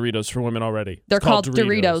have a Doritos for women already. They're called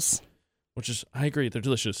Doritos. Which is, I agree, they're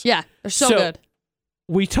delicious. Yeah, they're so good.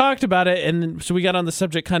 We talked about it, and so we got on the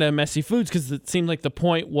subject kind of messy foods because it seemed like the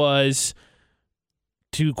point was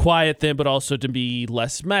to quiet them, but also to be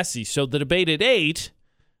less messy. So the debate at 8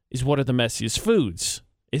 is, what are the messiest foods?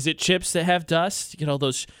 Is it chips that have dust? Get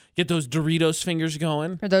those Doritos fingers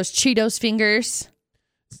going, or those Cheetos fingers?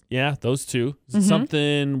 Yeah, those two.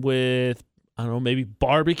 Something with, I don't know, maybe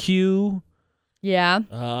barbecue. Yeah.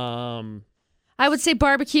 I would say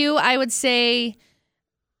barbecue. I would say,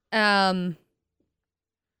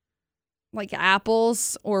 like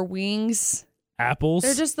apples or wings. Apples?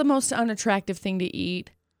 They're just the most unattractive thing to eat.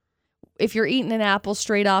 If you're eating an apple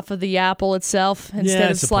straight off of the apple itself instead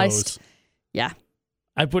of sliced. Yeah.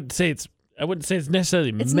 I wouldn't say it's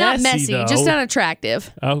necessarily messy. It's not messy, though. just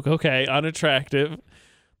unattractive. Oh, okay, unattractive.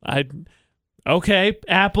 Okay,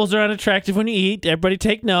 apples are unattractive when you eat. Everybody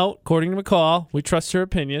take note. According to McCall, we trust her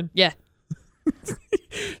opinion. Yeah.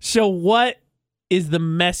 So what is the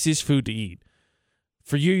messiest food to eat?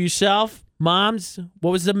 For you yourself, moms,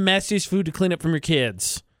 what was the messiest food to clean up from your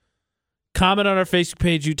kids? Comment on our Facebook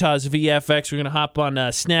page, Utah's VFX. We're going to hop on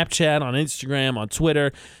Snapchat, on Instagram, on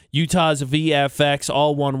Twitter, Utah's VFX,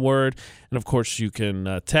 all one word. And, of course, you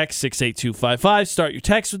can text 68255. Start your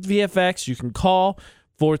text with VFX. You can call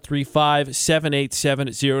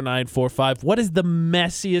 435-787-0945. What is the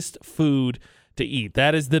messiest food to eat?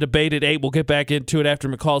 That is the debate at 8. We'll get back into it after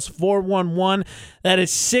McCall's 411. That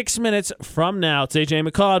is 6 minutes from now. It's AJ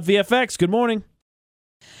McCall at VFX. Good morning.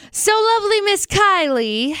 So lovely Miss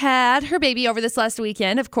Kylie had her baby over this last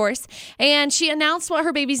weekend, of course, and she announced what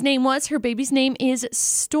her baby's name was. Her baby's name is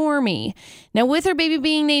Stormy. Now, with her baby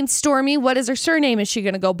being named Stormy, what is her surname? Is she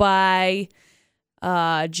going to go by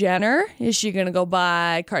Jenner? Is she going to go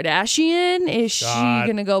by Kardashian? Is she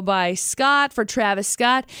going to go by Scott for Travis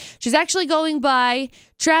Scott? She's actually going by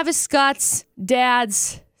Travis Scott's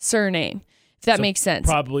dad's surname, if that makes sense.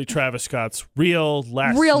 Probably Travis Scott's real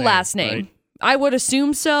last name. Right? I would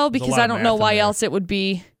assume so, because I don't know why else it would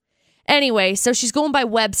be. Anyway, so she's going by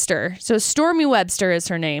Webster. So Stormy Webster is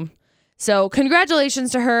her name. So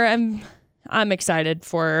congratulations to her. I'm excited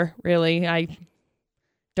for her, really. I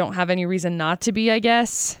don't have any reason not to be, I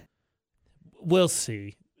guess. We'll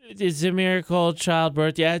see. It's a miracle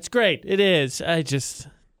childbirth. Yeah, it's great. It is.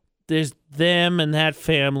 There's them and that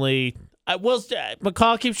family.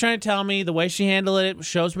 McCall keeps trying to tell me the way she handled it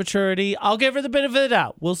shows maturity. I'll give her the benefit of the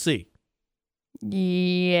doubt. We'll see.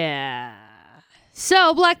 Yeah.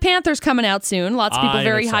 So Black Panther's coming out soon. Lots of people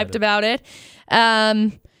very hyped about it.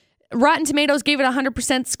 Rotten Tomatoes gave it a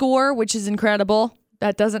 100% score, which is incredible.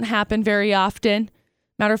 That doesn't happen very often.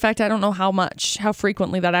 Matter of fact, I don't know how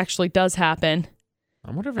frequently that actually does happen. I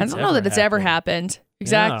wonder if I don't know that it's ever happened.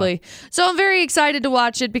 Exactly. Yeah. So I'm very excited to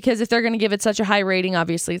watch it, because if they're going to give it such a high rating,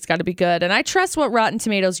 obviously it's got to be good. And I trust what Rotten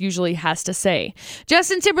Tomatoes usually has to say.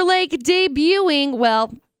 Justin Timberlake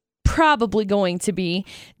debuting, probably going to be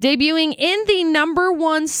debuting in the number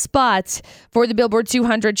 1 spot for the Billboard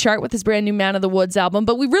 200 chart with his brand new Man of the Woods album.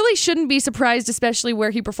 But we really shouldn't be surprised, especially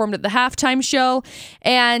where he performed at the halftime show.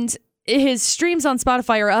 And his streams on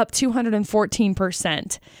Spotify are up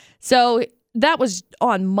 214%. So that was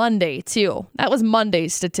on Monday, too. That was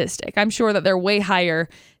Monday's statistic. I'm sure that they're way higher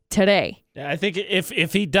today. Yeah, I think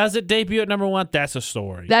if he doesn't debut at number 1, that's a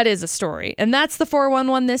story. That is a story. And that's the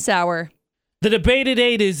 411 this hour. The debate at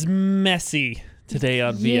 8 is messy today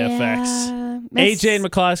on VFX. AJ and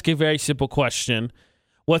McCall ask a very simple question.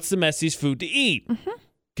 What's the messiest food to eat?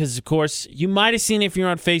 Because, of course, you might have seen if you're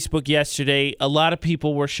on Facebook yesterday, a lot of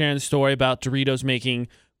people were sharing the story about Doritos making,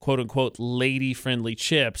 quote-unquote, lady-friendly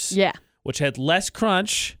chips. Yeah. Which had less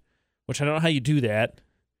crunch, which I don't know how you do that,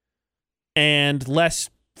 and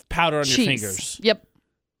less powder on your fingers. Yep.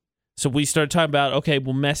 So we started talking about, okay,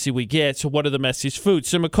 well, messy we get, so what are the messiest foods?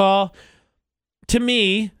 So, McCall, to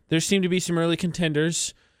me, there seemed to be some early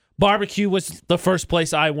contenders. Barbecue was the first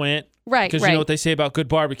place I went. Right, because you know what they say about good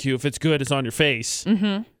barbecue. If it's good, it's on your face.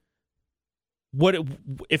 Mm-hmm. What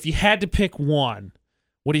if you had to pick one,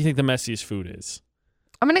 what do you think the messiest food is?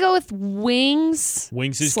 I'm going to go with wings.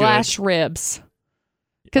 Wings is / ribs.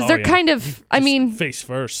 Because they're kind of, face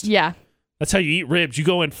first. Yeah. That's how you eat ribs. You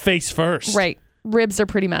go in face first. Right. Ribs are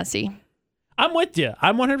pretty messy. I'm with you.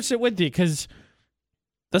 I'm 100% with you, because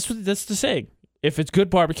that's the saying. If it's good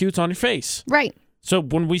barbecue, it's on your face. Right. So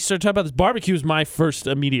when we started talking about this, barbecue is my first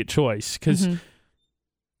immediate choice, because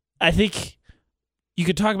I think you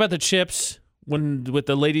could talk about the chips with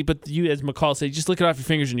the lady, but you, as McCall said, just lick it off your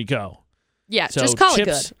fingers and you go. Yeah, so just call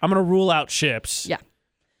chips, it good. I'm going to rule out chips. Yeah.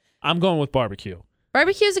 I'm going with barbecue.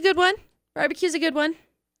 Barbecue's a good one. Barbecue's a good one.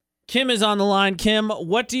 Kim is on the line. Kim,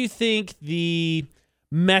 what do you think the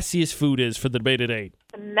messiest food is for the debate at 8?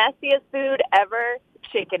 The messiest food ever,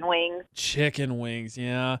 chicken wings. Chicken wings,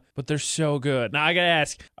 yeah. But they're so good. Now, I got to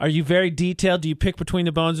ask, are you very detailed? Do you pick between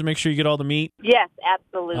the bones and make sure you get all the meat? Yes,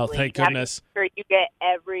 absolutely. Oh, thank goodness. Make sure you get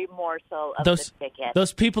every morsel of the chicken.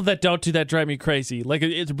 Those people that don't do that drive me crazy. Like,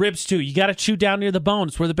 it's ribs, too. You got to chew down near the bone.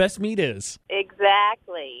 It's where the best meat is.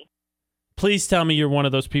 Exactly. Please tell me you're one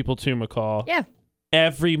of those people, too, McCall. Yeah.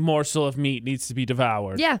 Every morsel of meat needs to be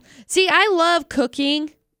devoured. Yeah. See, I love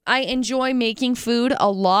cooking. I enjoy making food a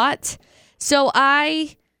lot. So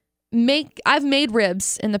I've made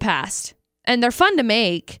ribs in the past, and they're fun to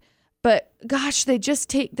make, but gosh, there's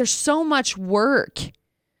so much work.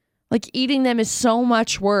 Like, eating them is so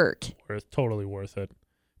much work. Totally worth it.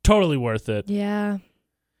 Totally worth it. Yeah.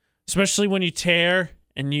 Especially when you tear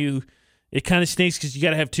and it kind of stinks because you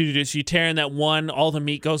got to have two to do. So you tear in that one, all the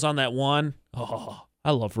meat goes on that one. Oh,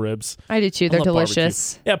 I love ribs. I do too. They're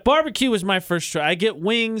delicious. Barbecue. Yeah, barbecue was my first try. I get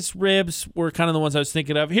wings, ribs were kind of the ones I was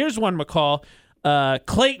thinking of. Here's one, McCall.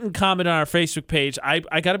 Clayton commented on our Facebook page.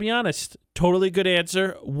 I got to be honest. Totally good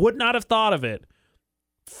answer. Would not have thought of it.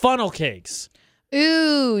 Funnel cakes.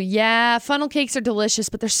 Ooh, yeah. Funnel cakes are delicious,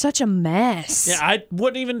 but they're such a mess. Yeah, I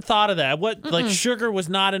wouldn't even thought of that. Like sugar was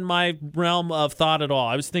not in my realm of thought at all.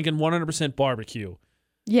 I was thinking 100% barbecue.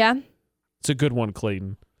 Yeah. It's a good one,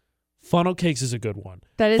 Clayton. Funnel cakes is a good one.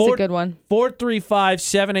 That is a good one.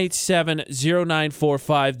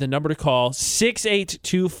 435-787-0945, the number to call.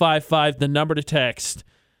 68255, the number to text.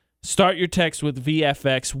 Start your text with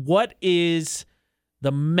VFX. What is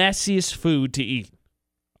the messiest food to eat?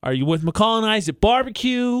 Are you with McCall and I? Is it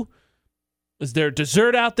barbecue? Is there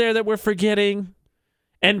dessert out there that we're forgetting?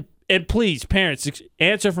 And please, parents,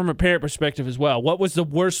 answer from a parent perspective as well. What was the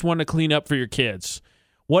worst one to clean up for your kids?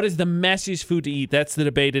 What is the messiest food to eat? That's the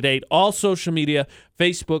debate at 8. All social media,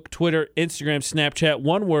 Facebook, Twitter, Instagram, Snapchat,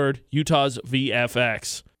 one word, Utah's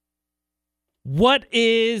VFX. What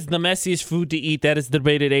is the messiest food to eat? That is the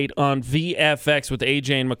debate at 8 on VFX with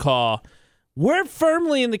AJ and McCall. We're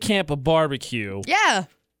firmly in the camp of barbecue. Yeah.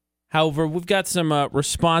 However, we've got some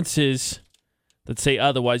responses that say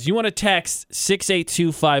otherwise. You want to text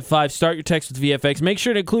 68255. Start your text with VFX. Make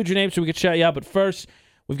sure to include your name so we can shout you out. But first,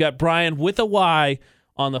 we've got Brian with a Y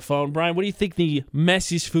on the phone. Brian, what do you think the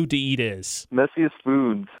messiest food to eat is? Messiest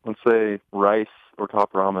foods, let's say rice or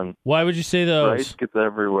top ramen. Why would you say those? Rice gets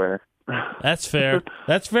everywhere. That's fair.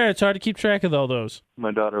 That's fair. It's hard to keep track of all those.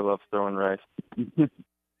 My daughter loves throwing rice.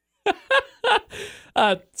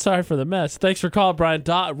 Sorry for the mess. Thanks for calling, Brian.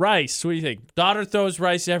 Rice, what do you think? Daughter throws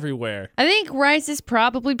rice everywhere. I think rice is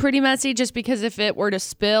probably pretty messy just because if it were to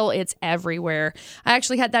spill, it's everywhere. I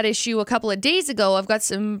actually had that issue a couple of days ago. I've got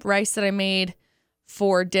some rice that I made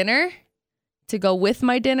for dinner to go with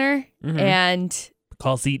my dinner. And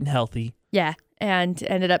McCall's eating healthy. Yeah, and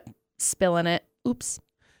ended up spilling it. Oops.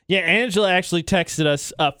 Yeah, Angela actually texted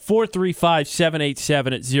us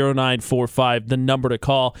 435-787-0945, the number to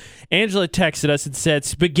call. Angela texted us and said,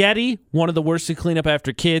 spaghetti, one of the worst to clean up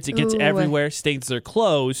after kids. It gets everywhere, stains their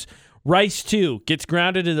clothes. Rice, too, gets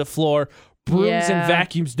grounded to the floor. Brooms and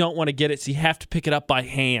vacuums don't want to get it, so you have to pick it up by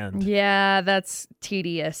hand. Yeah, that's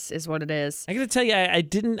tedious is what it is. I got to tell you, I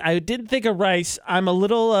didn't think of rice. I'm a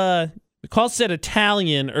little... McCall said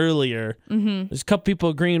Italian earlier. There's a couple people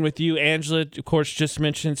agreeing with you. Angela, of course, just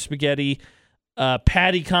mentioned spaghetti.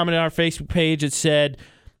 Patty commented on our Facebook page and said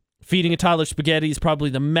feeding a toddler spaghetti is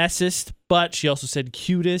probably the messest, but she also said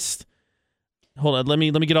cutest. Hold on, let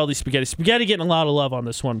me get all these spaghetti. Spaghetti getting a lot of love on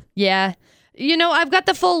this one. Yeah. You know, I've got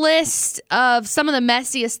the full list of some of the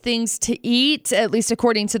messiest things to eat, at least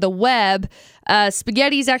according to the web.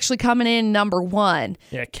 Spaghetti's actually coming in number 1.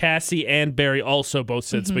 Yeah, Cassie and Barry also both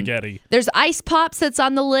said spaghetti. There's ice pops that's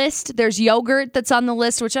on the list. There's yogurt that's on the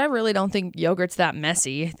list, which I really don't think yogurt's that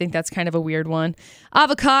messy. I think that's kind of a weird one.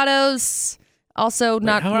 Avocados, also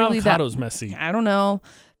not how really that. How are avocados messy? I don't know.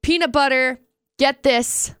 Peanut butter. Get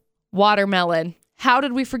this. Watermelon. How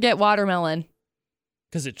did we forget watermelon?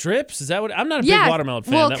 Because it drips? Is that what? I'm not a big watermelon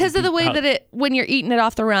fan. Well, because of the way that when you're eating it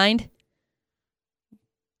off the rind,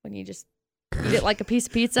 when you just eat it like a piece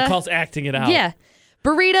of pizza. McCall's acting it out. Yeah.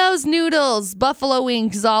 Burritos, noodles, buffalo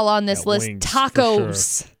wings, all on this list. Wings,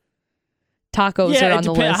 tacos. Tacos are on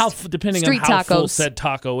the list. Depending Street on how full tacos. said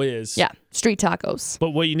taco is. Yeah, street tacos. But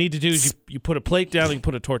what you need to do is you put a plate down and you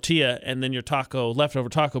put a tortilla, and then your leftover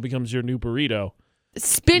taco becomes your new burrito.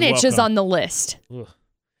 Spinach is on the list. Ugh.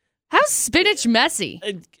 How's spinach messy?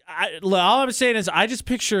 All I'm saying is I just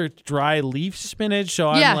picture dry leaf spinach, so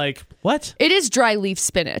I'm like, what? It is dry leaf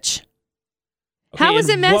spinach. Okay, how is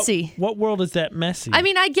it messy? What world is that messy? I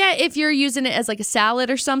mean, I get if you're using it as like a salad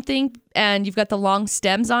or something and you've got the long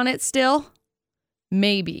stems on it still,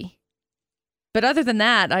 maybe. But other than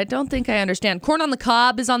that, I don't think I understand. Corn on the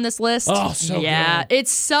cob is on this list. Oh, so good. Yeah,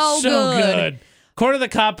 it's so good. Corn on the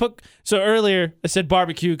cob. So earlier I said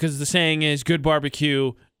barbecue because the saying is good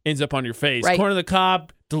barbecue ends up on your face. Right. Corn on the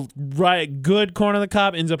cob, good corn on the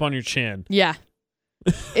cob ends up on your chin. Yeah.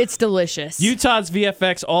 It's delicious. Utah's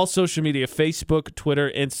VFX, all social media, Facebook,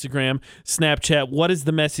 Twitter, Instagram, Snapchat. What is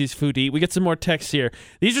the messiest food to eat? We get some more texts here.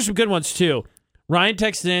 These are some good ones, too. Ryan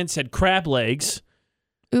texted in, said crab legs.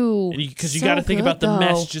 Ooh, because you got to think about the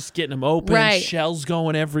mesh, just getting them open, shells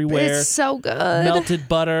going everywhere. It's so good. Melted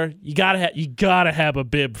butter. You gotta have a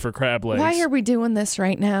bib for crab legs. Why are we doing this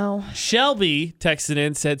right now? Shelby texted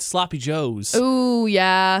in, said sloppy joes. Ooh,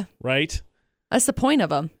 yeah. Right? That's the point of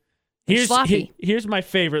them. Here's my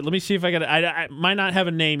favorite. Let me see if I got it. I might not have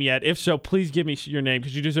a name yet. If so, please give me your name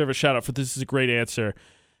because you deserve a shout out for this. This is a great answer.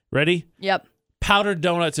 Ready? Yep. Powdered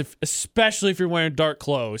donuts, especially if you're wearing dark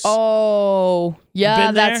clothes. Oh,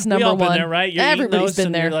 yeah, that's number one. We all been there, right? Everybody's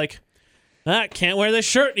been there. You're like, can't wear this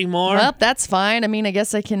shirt anymore. Well, that's fine. I mean, I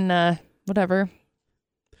guess I can, whatever.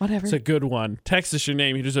 Whatever. It's a good one. Text us your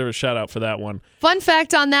name. You deserve a shout out for that one. Fun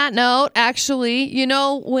fact on that note, actually, you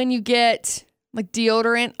know when you get like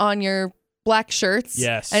deodorant on your black shirts?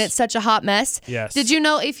 Yes. And it's such a hot mess? Yes. Did you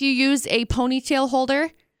know if you use a ponytail holder,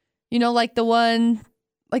 you know, like the ones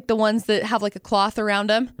that have like a cloth around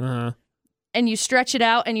them, Uh-huh. and you stretch it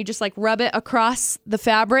out and you just like rub it across the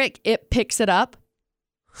fabric, it picks it up?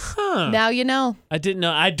 Huh. Now you know. I didn't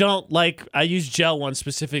know. I use gel ones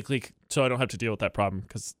specifically so I don't have to deal with that problem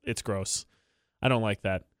because it's gross. I don't like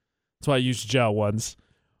that. That's why I use gel ones.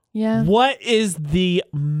 Yeah. What is the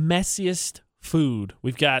messiest food?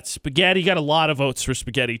 We've got spaghetti. Got a lot of votes for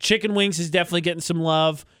spaghetti. Chicken wings is definitely getting some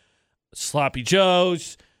love. Sloppy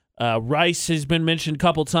Joes. Rice has been mentioned a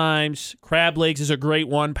couple times. Crab legs is a great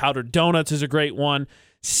one. Powdered donuts is a great one.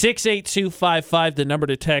 68255, the number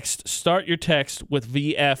to text. Start your text with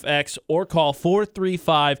VFX or call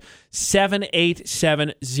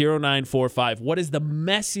 435-787-0945. What is the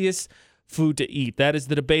messiest food to eat? That is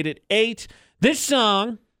the debate at 8. This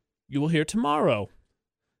song you will hear tomorrow.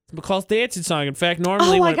 It's McCall's dancing song. In fact,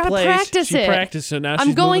 normally when it plays, she practices. Now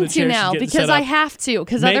I'm going to now because I have to,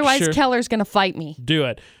 because otherwise Keller's going to fight me. Do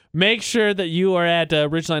it. Make sure that you are at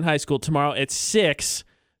Ridgeline High School tomorrow at 6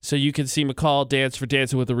 so you can see McCall dance for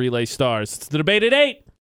Dancing with the Relay Stars. It's the debate at 8.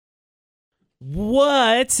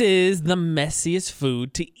 What is the messiest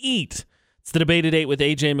food to eat? It's the debate at 8 with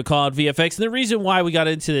AJ and McCall at VFX. And the reason why we got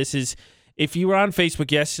into this is if you were on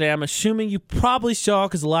Facebook yesterday, I'm assuming you probably saw,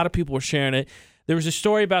 because a lot of people were sharing it, there was a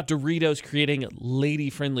story about Doritos creating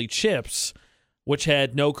lady-friendly chips, which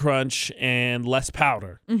had no crunch and less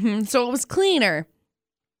powder. Mm-hmm. So it was cleaner,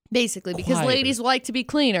 basically, because ladies like to be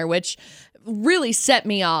cleaner, which really set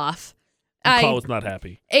me off. McCall was not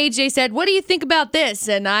happy. AJ said, "What do you think about this?"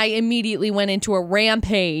 And I immediately went into a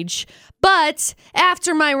rampage. But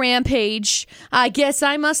after my rampage, I guess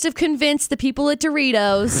I must have convinced the people at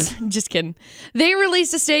Doritos. Just kidding. They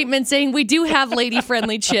released a statement saying we do have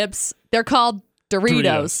lady-friendly chips. They're called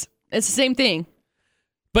Doritos. It's the same thing.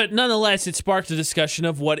 But nonetheless, it sparked a discussion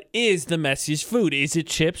of what is the messiest food. Is it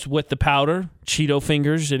chips with the powder, Cheeto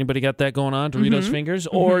fingers? Anybody got that going on? Doritos fingers?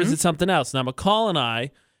 Or is it something else? Now, McCall and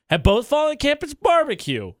I have both fallen campus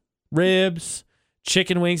barbecue. Ribs,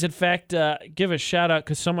 chicken wings. In fact, give a shout out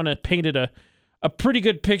because someone had painted a pretty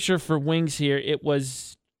good picture for wings here. It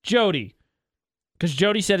was Jody. Because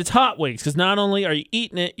Jody said it's hot wings. Because not only are you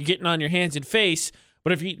eating it, you're getting on your hands and face,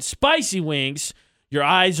 but if you eat spicy wings, your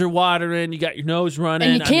eyes are watering, you got your nose running.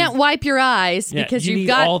 And you can't wipe your eyes because you you've need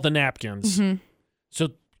got all the napkins. Mm-hmm.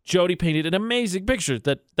 So Jody painted an amazing picture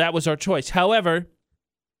that was our choice. However,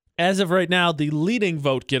 as of right now, the leading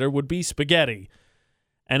vote getter would be spaghetti.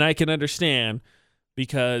 And I can understand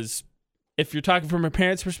because if you're talking from a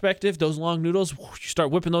parent's perspective, those long noodles, you start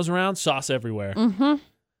whipping those around, sauce everywhere. Mm-hmm.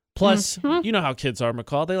 Plus, you know how kids are,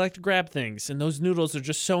 McCall. They like to grab things, and those noodles are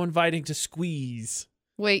just so inviting to squeeze.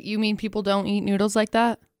 Wait, you mean people don't eat noodles like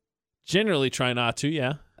that? Generally try not to,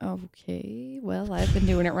 yeah. Okay, well, I've been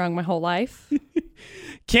doing it wrong my whole life.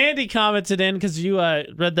 Candy commented in because you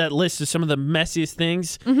read that list of some of the messiest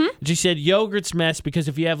things. Mm-hmm. She said yogurt's mess because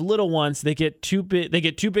if you have little ones, they get too big. They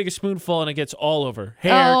get too big a spoonful and it gets all over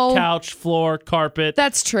hair, couch, floor, carpet.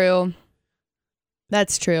 That's true.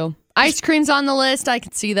 That's true. Ice cream's on the list. I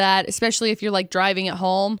can see that, especially if you're like driving at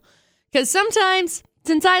home, because sometimes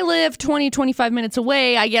since I live 20-25 minutes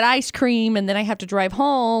away, I get ice cream and then I have to drive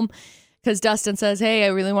home because Dustin says, "Hey, I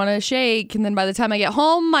really want a shake," and then by the time I get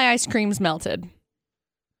home, my ice cream's melted.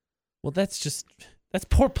 Well, that's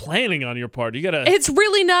poor planning on your part. You gotta. It's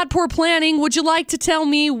really not poor planning. Would you like to tell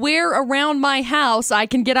me where around my house I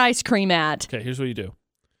can get ice cream at? Okay, here's what you do.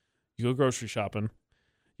 You go grocery shopping.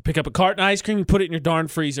 You pick up a carton of ice cream, you put it in your darn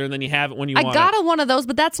freezer, and then you have it when you want it. I got one of those,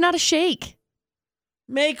 but that's not a shake.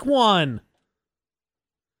 Make one.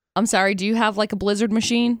 I'm sorry, do you have like a Blizzard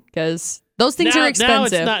machine? Because those things are expensive. Now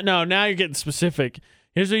it's not. No, now you're getting specific.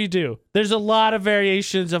 Here's what you do. There's a lot of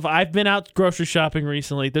variations of. I've been out grocery shopping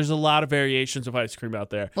recently. There's a lot of variations of ice cream out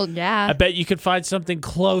there. Well, yeah. I bet you could find something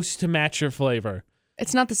close to match your flavor.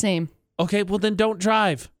 It's not the same. Okay, well then don't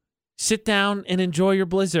drive. Sit down and enjoy your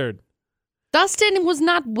Blizzard. Dustin was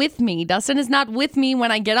not with me. Dustin is not with me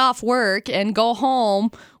when I get off work and go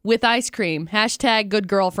home with ice cream. # good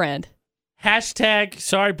girlfriend. #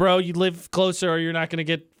 sorry, bro, you live closer or you're not going to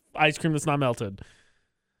get ice cream that's not melted.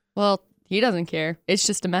 Well, he doesn't care. It's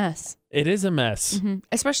just a mess. It is a mess. Mm-hmm.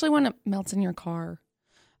 Especially when it melts in your car.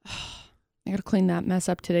 I got to clean that mess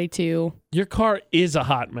up today, too. Your car is a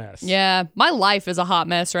hot mess. Yeah, my life is a hot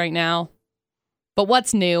mess right now. But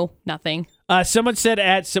what's new? Nothing. Someone said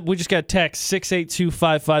we just got text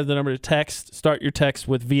 68255, the number to text. Start your text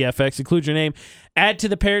with VFX. Include your name. Add to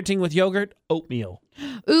the parenting with yogurt, oatmeal.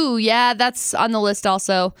 Ooh, yeah, that's on the list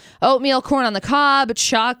also. Oatmeal, corn on the cob,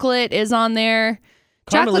 chocolate is on there.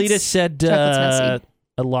 Carmelita said, chocolate's messy.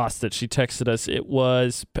 I lost it. She texted us. It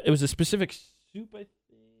was a specific soup, I think.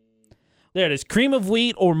 There it is. Cream of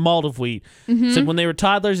wheat or malt of wheat. Said when they were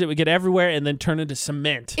toddlers, it would get everywhere and then turn into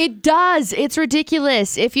cement. It does. It's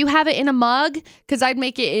ridiculous. If you have it in a mug, because I'd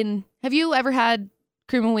make it in. Have you ever had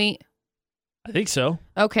cream of wheat? I think so.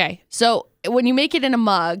 Okay. So when you make it in a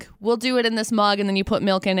mug, we'll do it in this mug and then you put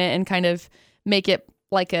milk in it and kind of make it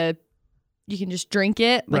like you can just drink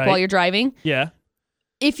it while you're driving. Yeah.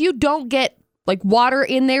 If you don't get like water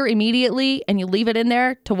in there immediately and you leave it in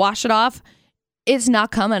there to wash it off, it's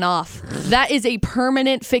not coming off. That is a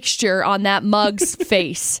permanent fixture on that mug's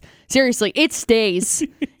face. Seriously, it stays.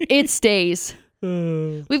 It stays.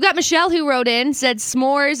 We've got Michelle who wrote in, said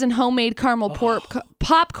s'mores and homemade caramel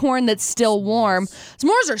popcorn that's still warm.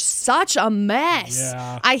 S'mores are such a mess.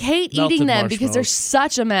 Yeah. I hate eating them because they're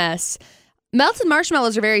such a mess. Melted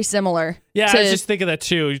marshmallows are very similar. Yeah, I was just thinking that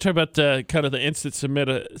too. You're talking about the kind of the instant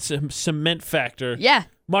cement factor. Yeah.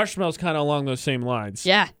 Marshmallows kind of along those same lines.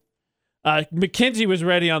 Yeah. Mackenzie was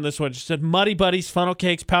ready on this one. She said Muddy Buddies, funnel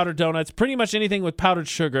cakes, powdered donuts, pretty much anything with powdered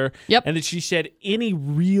sugar. Yep. And then she said any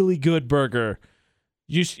really good burger.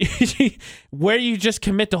 Where you just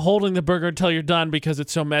commit to holding the burger until you're done because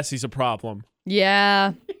it's so messy is a problem.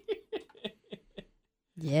 Yeah.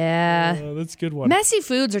 Yeah. That's a good one. Messy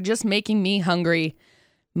foods are just making me hungry.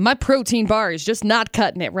 My protein bar is just not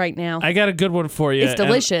cutting it right now. I got a good one for you. It's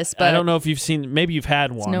delicious, but I don't know if you've seen, maybe you've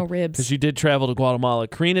had one. no ribs. Because you did travel to Guatemala.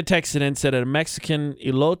 Karina texted in, said a Mexican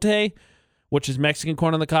elote, which is Mexican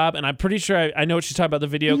corn on the cob. And I'm pretty sure I know what she's talking about the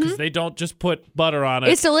video because they don't just put butter on it.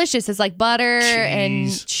 It's delicious. It's like butter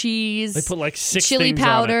and cheese. They put like 6 chili things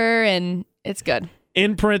powder, and it's good.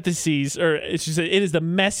 In parentheses, she said, it is the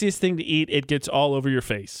messiest thing to eat. It gets all over your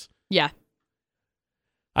face. Yeah.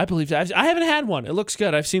 I believe that. I haven't had one. It looks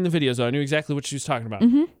good. I've seen the videos, though. I knew exactly what she was talking about.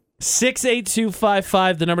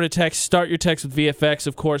 68255, the number to text. Start your text with VFX,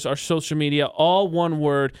 of course. Our social media, all one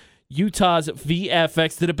word, Utah's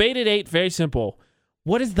VFX. The debate at 8, very simple.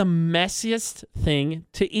 What is the messiest thing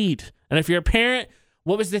to eat? And if you're a parent,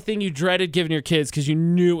 what was the thing you dreaded giving your kids because you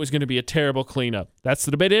knew it was going to be a terrible cleanup? That's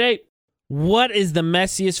the debate at 8. What is the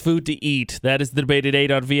messiest food to eat? That is the debate at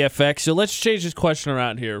 8 on VFX. So let's change this question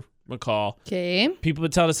around here, McCall. Okay. People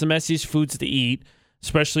would tell us the messiest foods to eat,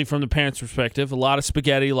 especially from the parents' perspective. A lot of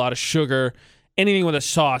spaghetti, a lot of sugar, anything with a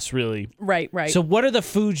sauce, really. Right. So what are the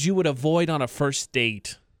foods you would avoid on a first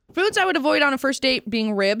date? Foods I would avoid on a first date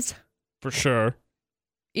being ribs. For sure.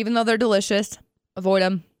 Even though they're delicious, avoid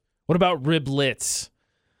them. What about riblets?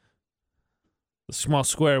 The small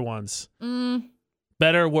square ones.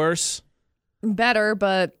 Better, worse? Better,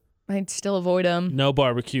 but I'd still avoid them. No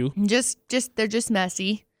barbecue. Just they're just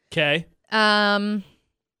messy. Okay. I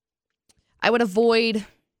would avoid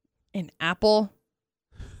an apple.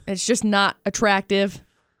 It's just not attractive.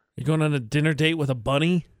 You're going on a dinner date with a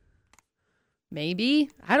bunny?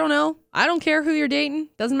 Maybe. I don't know. I don't care who you're dating.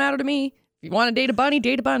 Doesn't matter to me. If you want to date a bunny,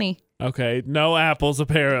 date a bunny. Okay. No apples,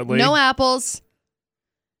 apparently. No apples.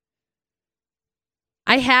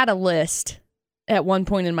 I had a list at one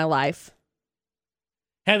point in my life.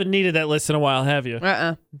 Haven't needed that list in a while, have you?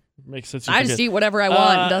 Makes sense. I just eat whatever I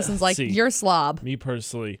want. And Dustin's like, you're a slob. Me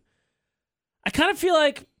personally. I kind of feel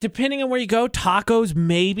like, depending on where you go, tacos,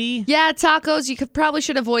 maybe. Yeah, tacos. You probably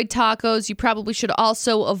should avoid tacos. You probably should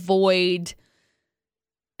also avoid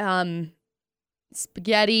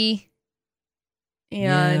spaghetti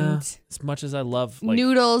and as much as I love like,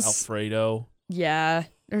 noodles. Alfredo. Yeah,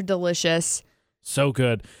 they're delicious. So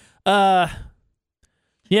good. Yeah,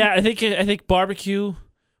 I think barbecue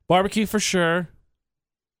for sure.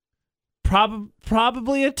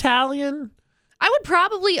 Probably Italian. I would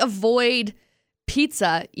probably avoid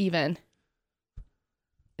pizza even.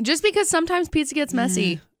 Just because sometimes pizza gets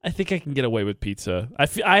messy. I think I can get away with pizza.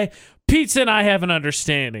 Pizza and I have an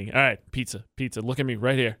understanding. All right, pizza. Look at me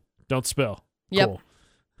right here. Don't spill. Yep. Cool.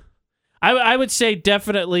 I would say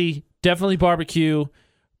definitely barbecue,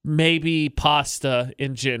 maybe pasta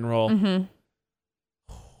in general.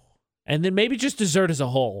 And then maybe just dessert as a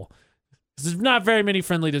whole. 'Cause there's not very many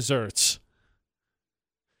friendly desserts.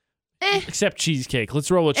 Except cheesecake. Let's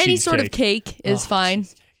roll with cheesecake. Any sort of cake is fine.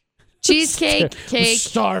 Cheesecake, cake. I'm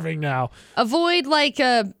starving now. Avoid like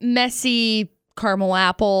a messy caramel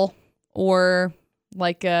apple or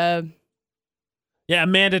like a... Yeah,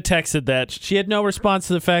 Amanda texted that. She had no response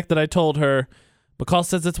to the fact that I told her. McCall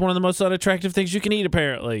says it's one of the most unattractive things you can eat,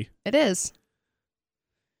 apparently. It is.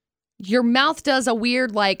 your mouth does a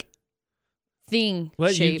weird thing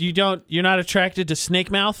What, shape. you're not attracted to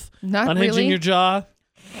snake mouth? Not Unhinging really. your jaw?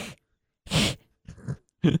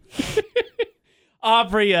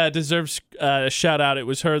 Aubrey deserves a shout out. It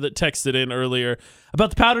was her that texted in earlier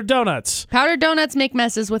about the powdered donuts. Powdered donuts make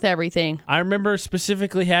messes with everything. I remember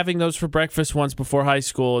specifically having those for breakfast once before high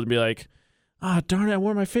school and be like, darn it, I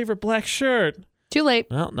wore my favorite black shirt. Too late.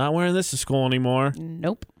 Well, not wearing this to school anymore.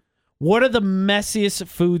 Nope. What are the messiest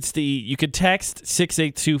foods to eat? You could text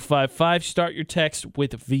 68255. Start your text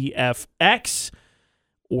with VFX.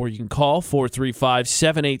 Or you can call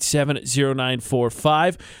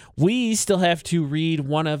 435-787-0945. We still have to read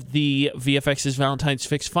one of the VFX's Valentine's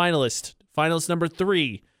Fix finalists. Finalist number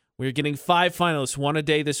 3. We're getting 5 finalists, one a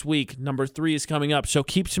day this week. Number 3 is coming up. So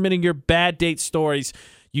keep submitting your bad date stories.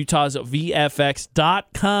 Utah's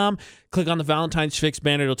VFX.com. Click on the Valentine's Fix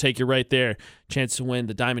banner. It'll take you right there. Chance to win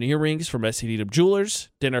the diamond earrings from SCD Jewelers,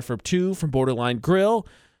 dinner for 2 from Borderline Grill,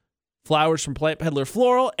 flowers from Plant Peddler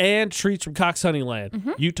Floral, and treats from Cox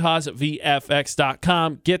Honeyland. Utah's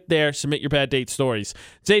VFX.com. Get there. Submit your bad date stories.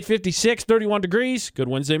 It's 8:56, 31 degrees. Good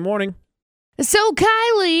Wednesday morning. So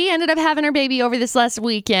Kylie ended up having her baby over this last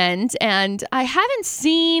weekend, and I haven't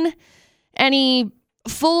seen any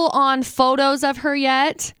full-on photos of her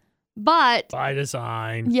yet, but By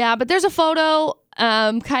design. yeah, but there's a photo.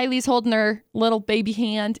 Kylie's holding her little baby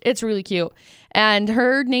hand. It's really cute. And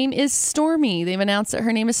her name is Stormy. They've announced that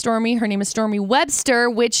her name is Stormy. Her name is Stormy Webster,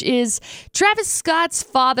 which is Travis Scott's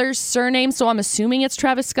father's surname. So I'm assuming it's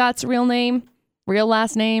Travis Scott's real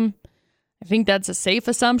last name. I think that's a safe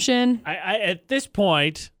assumption. I at this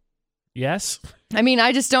point, yes. I mean,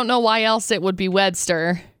 I just don't know why else it would be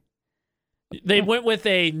Webster. They went with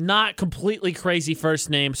a not completely crazy first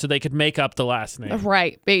name so they could make up the last name.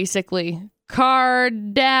 Right, basically.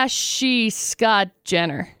 Kardashian Scott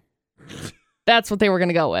Jenner. That's what they were going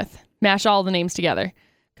to go with. Mash all the names together.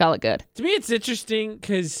 Call it good. To me, it's interesting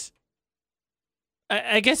because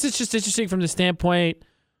I guess it's just interesting from the standpoint,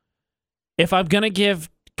 if I'm going to give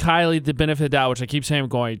Kylie the benefit of the doubt, which I keep saying I'm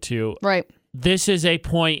going to, Right. this is a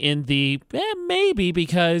point in the maybe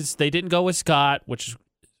because they didn't go with Scott, which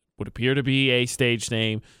would appear to be a stage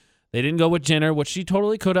name. They didn't go with Jenner, which she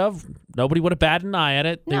totally could have. Nobody would have batted an eye at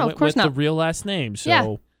it. They No, of went course with not. the real last name. So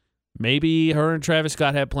Yeah. maybe her and Travis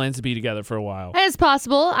Scott had plans to be together for a while. It's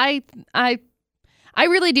possible. I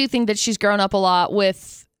really do think that she's grown up a lot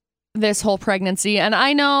with this whole pregnancy. And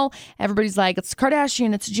I know everybody's like, it's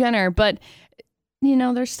Kardashian, it's Jenner, but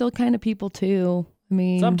they're still kind of people too. I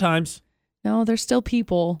mean, Sometimes. no, they're still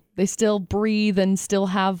people. They still breathe and still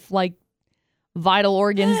have vital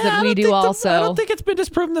organs that we do also. I don't think it's been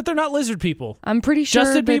disproven that they're not lizard people. I'm pretty sure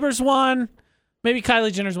Justin that- Bieber's one. Maybe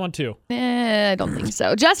Kylie Jenner's one too. I don't think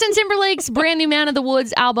so. Justin Timberlake's brand new Man of the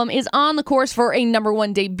Woods album is on the course for a number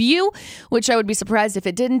 1 debut, which I would be surprised if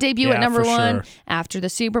it didn't debut Yeah, at number for 1 sure. after the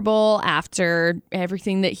Super Bowl, after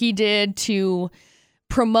everything that he did to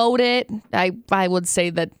promote it. I would say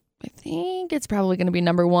that I think it's probably going to be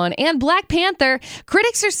number 1. And Black Panther,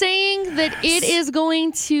 critics are saying that it is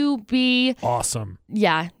going to be, Awesome.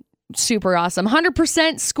 yeah, super awesome.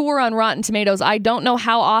 100% score on Rotten Tomatoes. I don't know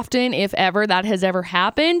how often, if ever, that has ever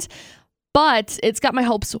happened, but it's got my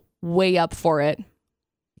hopes way up for it.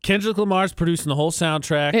 Kendrick Lamar's producing the whole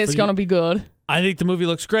soundtrack. It's going to be good. I think the movie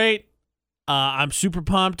looks great. I'm super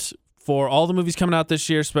pumped for all the movies coming out this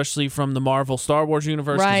year, especially from the Marvel Star Wars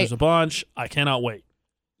universe. 'Cause Right. There's a bunch. I cannot wait.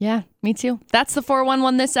 Yeah, me too. That's the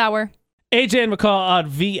 411 this hour. AJ and McCall on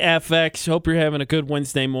VFX. Hope you're having a good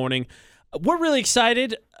Wednesday morning. We're really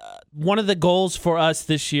excited. One of the goals for us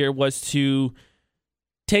this year was to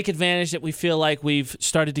take advantage that we feel like we've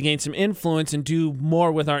started to gain some influence and do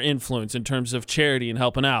more with our influence in terms of charity and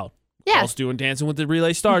helping out. Yeah. Also doing Dancing with the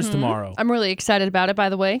Relay Stars tomorrow. I'm really excited about it, by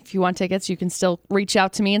the way. If you want tickets, you can still reach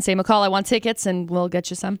out to me and say, McCall, I want tickets, and we'll get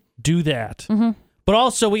you some. Do that. But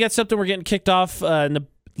also, we got something we're getting kicked off in the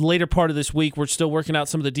later part of this week. We're still working out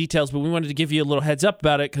some of the details, but we wanted to give you a little heads up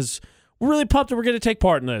about it because we're really pumped that we're going to take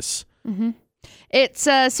part in this. It's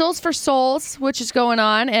Souls for Souls, which is going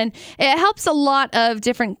on, and it helps a lot of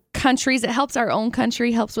different countries. It helps our own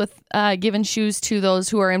country, helps with giving shoes to those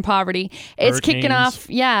who are in poverty. It's kicking Hurricanes.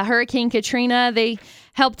 off, Hurricane Katrina. They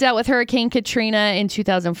helped out with Hurricane Katrina in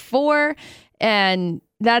 2004, and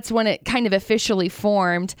that's when it kind of officially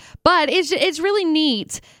formed. But it's really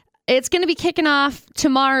neat. It's going to be kicking off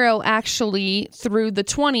tomorrow, actually, through the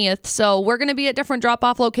 20th. So we're going to be at different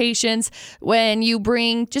drop-off locations. When you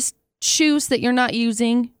bring just shoes that you're not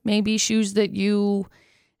using, maybe shoes that you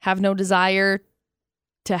have no desire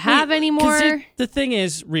to have anymore. 'Cause the thing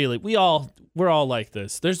is, really, we're all like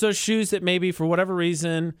this. There's those shoes that maybe for whatever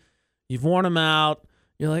reason you've worn them out.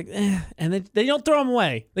 You're like, and they don't throw them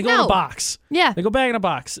away. They go in a box. Yeah. They go back in a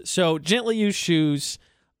box. So gently used shoes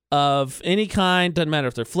of any kind, doesn't matter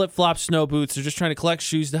if they're flip-flops, snow boots, they're just trying to collect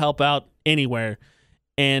shoes to help out anywhere.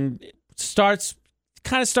 And starts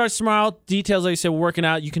tomorrow. Details, like I said, we're working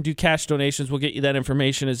out. You can do cash donations. We'll get you that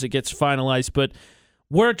information as it gets finalized. But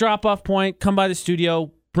we're a drop-off point. Come by the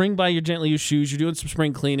studio. Bring by your gently used shoes. You're doing some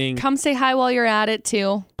spring cleaning. Come say hi while you're at it,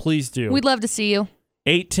 too. Please do. We'd love to see you.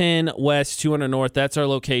 810 West, 200 North. That's our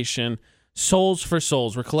location. Souls for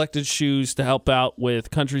Souls. We're collecting shoes to help out with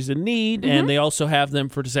countries in need, and they also have them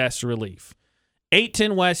for disaster relief.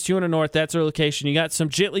 810 West, 200 North. That's our location. You got some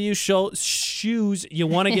gently used shoes you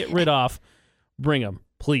want to get rid of. Bring them,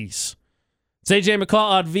 please. It's AJ McCall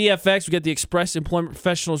on VFX. We got the Express Employment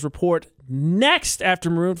Professionals Report next after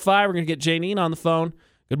Maroon 5. We're going to get Janine on the phone.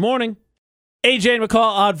 Good morning. AJ and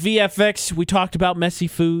McCall on VFX. We talked about messy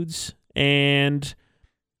foods, and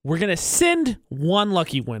we're going to send one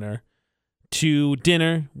lucky winner to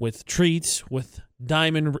dinner with treats, with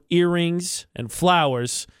diamond earrings and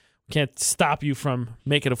flowers. Can't stop you from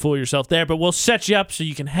making a fool of yourself there, but we'll set you up so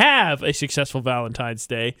you can have a successful Valentine's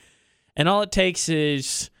Day. And all it takes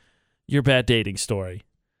is your bad dating story.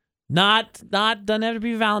 Doesn't have to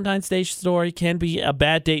be a Valentine's Day story. Can be a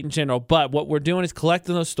bad date in general. But what we're doing is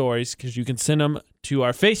collecting those stories because you can send them to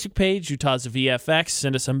our Facebook page, Utah's at VFX.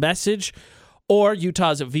 Send us a message. Or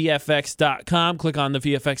Utah's at VFX.com. Click on the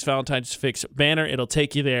VFX Valentine's Fix banner. It'll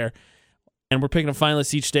take you there. And we're picking a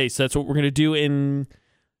finalist each day. So that's what we're going to do in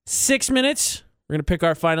 6 minutes. We're going to pick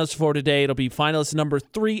our finalists for today. It'll be finalist number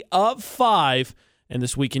 3 of 5. And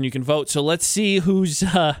this weekend you can vote. So let's see who's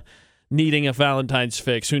needing a Valentine's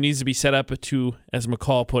Fix. Who needs to be set up to, as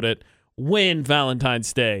McCall put it, win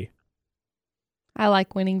Valentine's Day. I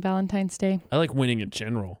like winning Valentine's Day. I like winning in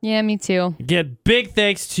general. Yeah, me too. Again, big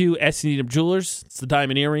thanks to S&M Jewelers. It's the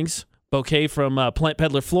diamond earrings, bouquet from Plant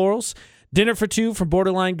Peddler Florals, dinner for 2 from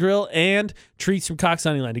Borderline Grill, and treats from Cox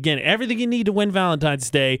Honeyland. Again, everything you need to win Valentine's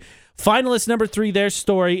Day. Finalist number 3, their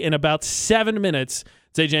story in about 7 minutes.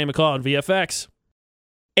 It's AJ and McCall on VFX.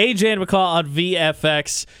 AJ and McCall on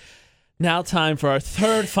VFX. Now time for our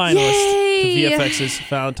third finalist to VFX's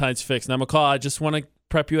Valentine's Fix. Now, McCall, I just want to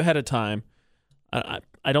prep you ahead of time.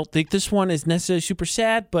 I don't think this one is necessarily super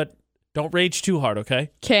sad, but don't rage too hard,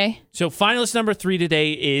 okay? Okay. So finalist number 3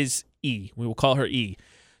 today is E. We will call her E.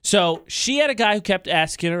 So she had a guy who kept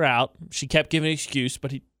asking her out. She kept giving an excuse,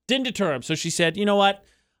 but he didn't deter him. So she said, you know what?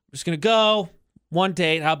 I'm just going to go. One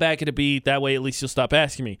date. How bad could it be? That way at least you'll stop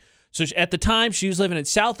asking me. So at the time, she was living in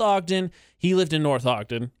South Ogden. He lived in North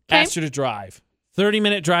Ogden. Okay. Asked her to drive.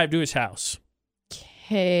 30-minute drive to his house.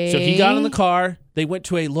 Okay. So he got in the car. They went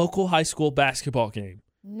to a local high school basketball game.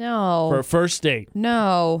 No. For a first date.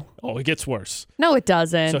 No. Oh, it gets worse. No, it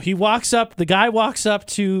doesn't. So the guy walks up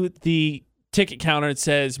to the ticket counter and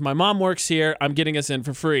says, my mom works here. I'm getting us in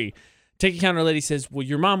for free. Ticket counter lady says, well,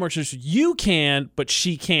 your mom works here, so you can, but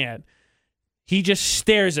she can't. He just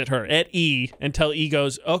stares at her, at E, until E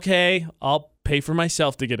goes, okay, I'll pay for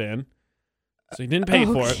myself to get in. So he didn't pay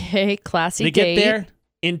for it. Okay, classy They date. get there,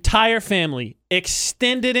 entire family,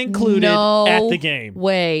 extended included, at the game.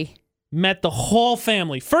 Way. Met the whole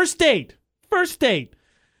family. First date.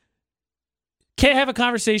 Can't have a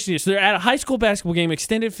conversation here. So they're at a high school basketball game,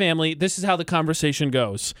 extended family. This is how the conversation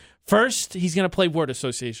goes. First, he's going to play word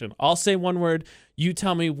association. I'll say one word. You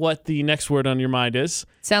tell me what the next word on your mind is.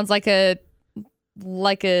 Sounds like a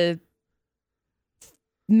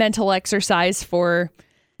mental exercise for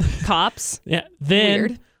cops. Yeah. Then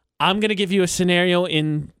Weird. I'm going to give you a scenario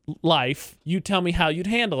in life. You tell me how you'd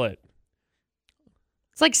handle it.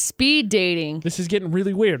 It's like speed dating. This is getting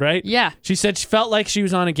really weird, right? Yeah. She said she felt like she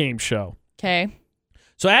was on a game show. Okay.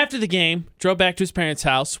 So after the game, drove back to his parents'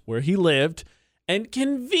 house where he lived, and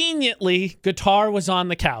conveniently, guitar was on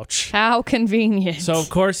the couch. How convenient. So, of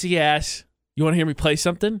course, he asked, you want to hear me play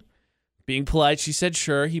something? Being polite, she said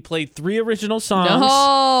sure. He played 3 original songs.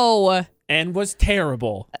 No. And was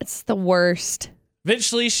terrible. That's the worst.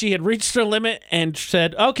 Eventually, she had reached her limit and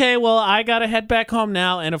said, okay, well, I got to head back home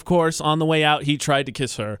now. And, of course, on the way out, he tried to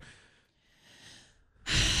kiss her.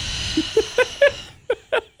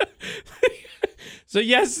 So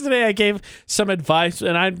yesterday I gave some advice,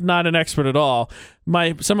 and I'm not an expert at all.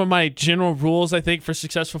 Some of my general rules, I think, for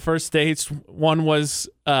successful first dates, one was,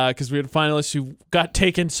 because we had finalists who got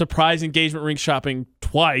taken surprise engagement ring shopping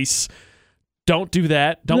twice. Don't do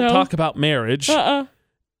that. Don't talk about marriage. How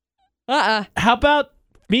about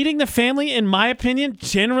meeting the family? In my opinion,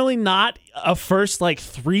 generally not a first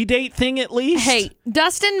 3-date thing at least. Hey,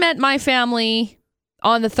 Dustin met my family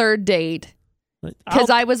on the 3rd date. Because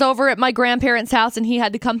I was over at my grandparents' house and he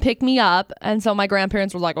had to come pick me up. And so my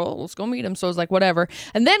grandparents were like, oh, let's go meet him. So I was like, whatever.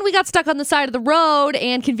 And then we got stuck on the side of the road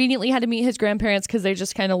and conveniently had to meet his grandparents because they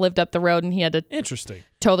just kind of lived up the road and he had to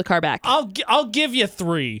tow the car back. I'll give you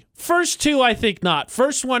 3. First 2, I think not.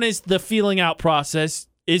 First one is the feeling out process.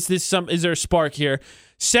 Is there a spark here?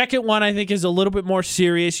 Second one, I think, is a little bit more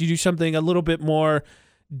serious. You do something a little bit more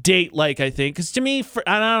date-like, I think. Because to me,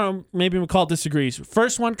 I don't know, maybe McCall disagrees.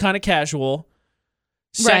 First one, kind of casual.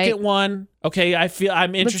 Second one, okay, I feel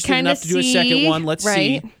I'm interested enough to do a second one. Let's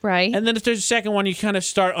see. Right. And then if there's a second one, you kind of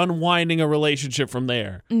start unwinding a relationship from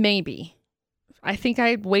there. Maybe. I think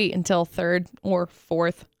I'd wait until 3rd or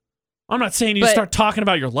 4th. I'm not saying you start talking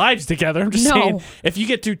about your lives together. I'm just saying if you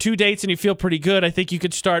get through 2 dates and you feel pretty good, I think you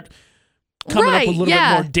could start coming up with a little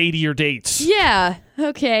bit more dateier dates. Yeah.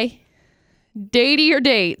 Okay. Dateier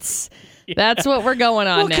dates. Yeah. That's what we're going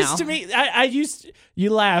on now. Because to me,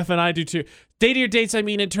 you laugh and I do too. Dateier dates, I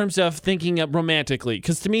mean, in terms of thinking romantically.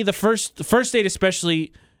 Because to me, the first date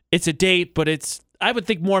especially, it's a date, but I would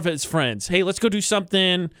think more of it as friends. Hey, let's go do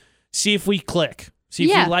something, see if we click. See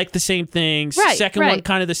if we like the same things. Second one,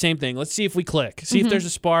 kind of the same thing. Let's see if we click. See if there's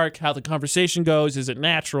a spark, how the conversation goes. Is it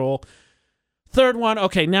natural? Third one,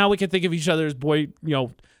 okay, now we can think of each other as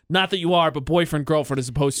not that you are, but boyfriend, girlfriend as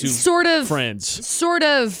opposed to friends. Sort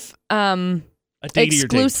of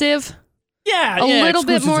exclusive. Yeah, a little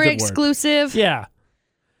bit more exclusive. Yeah.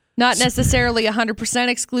 Not necessarily 100%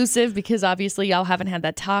 exclusive because obviously y'all haven't had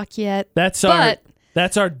that talk yet. That's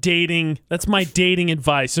our dating. That's my dating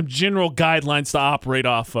advice. Some general guidelines to operate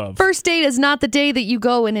off of. First date is not the day that you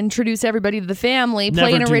go and introduce everybody to the family,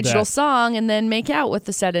 play an original song, and then make out with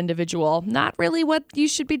the said individual. Not really what you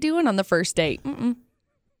should be doing on the first date.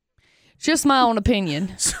 Just my own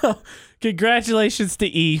opinion. So, congratulations to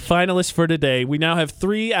E, finalists for today. We now have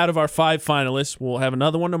 3 out of our 5 finalists. We'll have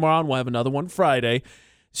another one tomorrow, and we'll have another one Friday.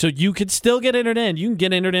 So you can still get entered in. You can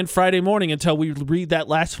get entered in Friday morning until we read that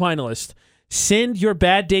last finalist. Send your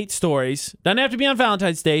bad date stories. Doesn't have to be on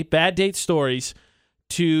Valentine's Day. Bad date stories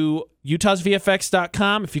to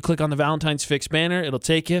utahsvfx.com. If you click on the Valentine's Fix banner, it'll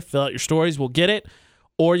take you. Fill out your stories. We'll get it.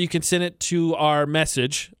 Or you can send it to our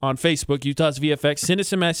message on Facebook, Utah's VFX. Send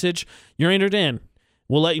us a message. You're entered in.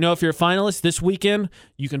 We'll let you know if you're a finalist this weekend.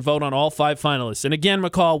 You can vote on all 5 finalists. And again,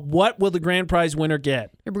 McCall, what will the grand prize winner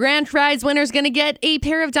get? Your grand prize winner is going to get a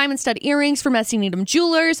pair of diamond stud earrings from Messy Needham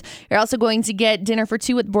Jewelers. You're also going to get dinner for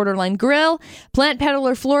 2 at Borderline Grill. Plant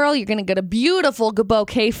Peddler Floral, you're going to get a beautiful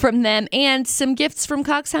bouquet from them and some gifts from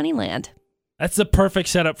Cox Honeyland. That's the perfect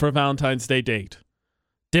setup for a Valentine's Day date.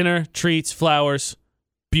 Dinner, treats, flowers,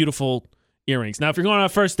 beautiful earrings. Now, if you're going on a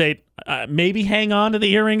first date, maybe hang on to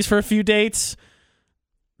the earrings for a few dates.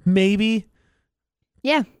 Maybe.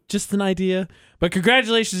 Yeah. Just an idea. But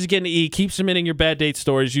congratulations again to E. Keep submitting your bad date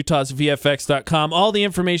stories, utahsvfx.com. All the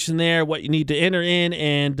information there, what you need to enter in,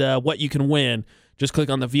 and what you can win. Just click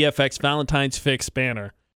on the VFX Valentine's Fix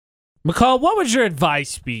banner. McCall, what would your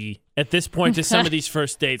advice be at this point to some of these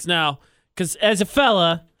first dates? Now, because as a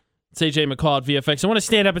fella, it's AJ McCall at VFX, I want to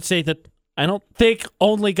stand up and say that I don't think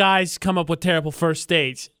only guys come up with terrible first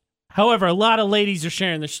dates. However, a lot of ladies are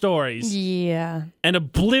sharing their stories. Yeah. And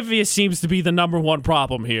oblivious seems to be the number one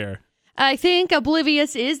problem here. I think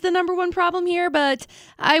oblivious is the number one problem here, but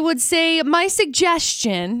I would say my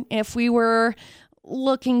suggestion, if we were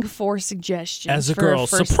looking for suggestions as a for girl, a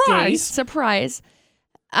first surprise,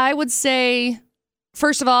 I would say,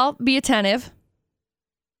 first of all, be attentive.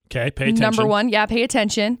 Okay, pay attention. Number 1, pay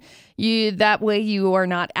attention. That way you are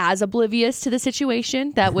not as oblivious to the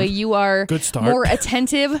situation. That way you are more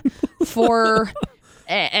attentive for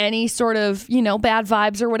any sort of, bad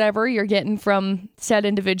vibes or whatever you're getting from said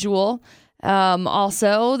individual.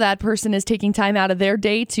 Also, that person is taking time out of their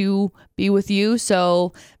day to be with you.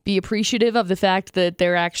 So be appreciative of the fact that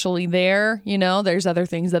they're actually there. There's other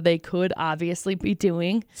things that they could obviously be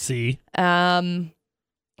doing. See?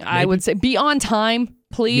 I would say be on time.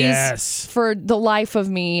 Please, yes. For the life of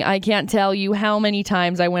me, I can't tell you how many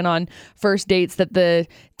times I went on first dates that the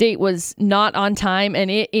date was not on time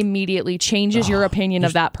and it immediately changes your opinion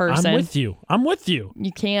of that person. I'm with you.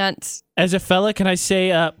 You can't. As a fella, can I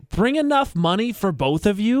say, bring enough money for both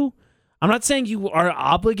of you? I'm not saying you are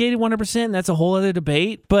obligated 100%. That's a whole other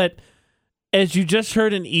debate. But as you just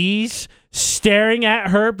heard an Ease staring at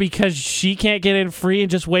her because she can't get in free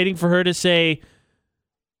and just waiting for her to say,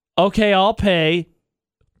 okay, I'll pay.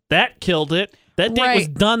 That killed it. That date was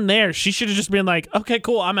done there. She should have just been like, okay,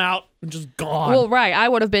 cool, I'm out, and just gone. Well, right. I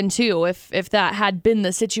would have been too if that had been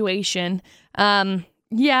the situation.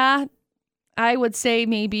 Yeah, I would say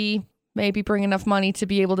maybe bring enough money to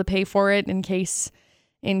be able to pay for it in case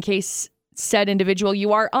said individual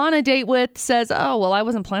you are on a date with says, oh, well, I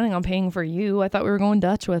wasn't planning on paying for you. I thought we were going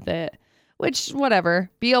Dutch with it. Which, whatever.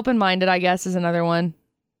 Be open-minded, I guess, is another one.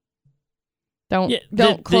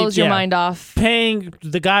 Don't close your mind off.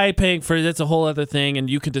 The guy paying for that's a whole other thing, and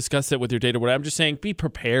you can discuss it with your date or whatever. I'm just saying, be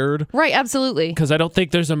prepared. Right, absolutely. Because I don't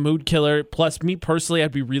think there's a mood killer. Plus, me personally,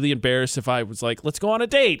 I'd be really embarrassed if I was like, let's go on a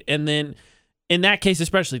date. And then, in that case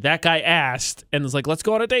especially, that guy asked and was like, let's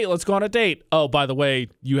go on a date. Oh, by the way,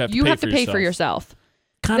 you have to pay for yourself.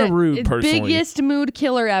 Kind of rude, personally. Biggest mood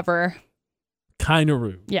killer ever. Kind of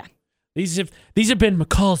rude. Yeah. These have been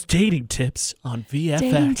McCall's dating tips on VFX.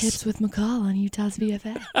 Dating tips with McCall on Utah's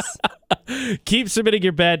VFX. Keep submitting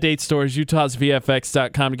your bad date stories,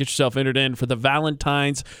 utahsvfx.com to get yourself entered in for the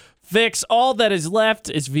Valentine's Fix. All that is left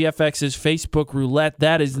is VFX's Facebook Roulette.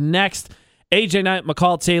 That is next. AJ Knight,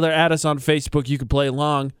 McCall Taylor, add us on Facebook. You can play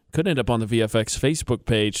along. Could end up on the VFX Facebook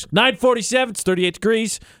page. 9:47, it's 38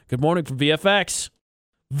 degrees. Good morning from VFX.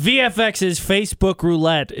 VFX's Facebook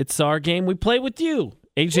Roulette. It's our game we play with you.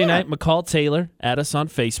 AJ Knight, McCall Taylor, add us on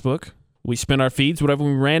Facebook. We spin our feeds, whatever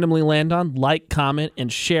we randomly land on, like, comment,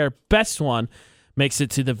 and share. Best one makes it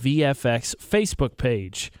to the VFX Facebook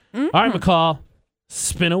page. Mm-hmm. All right, McCall,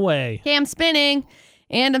 spin away. Okay, I'm spinning,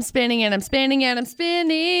 and I'm spinning, and I'm spinning, and I'm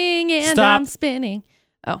spinning, and Stop. I'm spinning.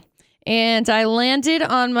 Oh, and I landed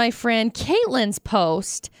on my friend Caitlin's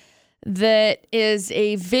post that is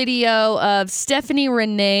a video of Stephanie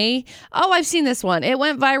Renee. Oh, I've seen this one. It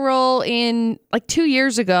went viral in like 2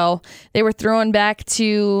 years ago. They were throwing back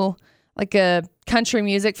to like a country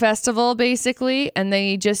music festival, basically, and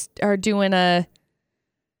they just are doing I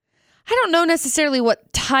don't know necessarily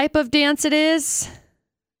what type of dance it is.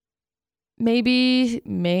 Maybe,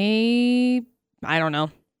 I don't know.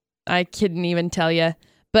 I couldn't even tell you.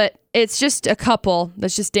 But it's just a couple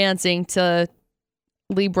that's just dancing to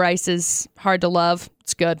Lee Bryce's Hard to Love.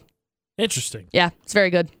 It's good. Interesting. Yeah, it's very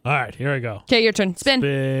good. All right, here we go. Okay, your turn. Spin.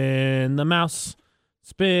 Spin the mouse.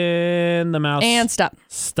 Spin the mouse. And stop.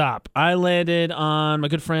 Stop. I landed on my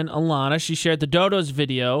good friend Alana. She shared the Dodos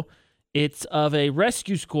video. It's of a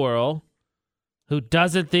rescue squirrel who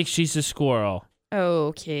doesn't think she's a squirrel.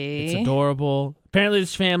 Okay. It's adorable. Apparently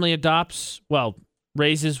this family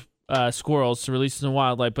raises squirrels to release in the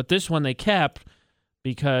wildlife, but this one they kept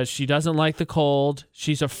because she doesn't like the cold.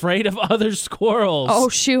 She's afraid of other squirrels. Oh,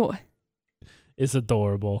 shoot. It's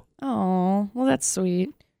adorable. Oh, well, that's sweet.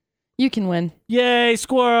 You can win. Yay,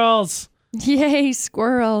 squirrels. Yay,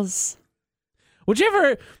 squirrels. Would you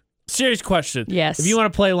ever... Serious question. Yes. If you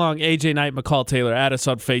want to play along, AJ Knight, McCall Taylor, add us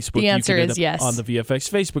on Facebook. The answer you can is yes. On the VFX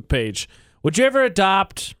Facebook page. Would you ever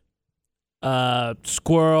adopt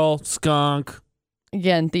squirrel, skunk?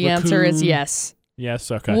 Again, the raccoon? answer is yes.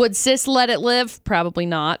 Yes, okay. Would Sis let it live? Probably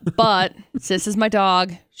not. But Sis is my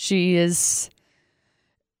dog. She is,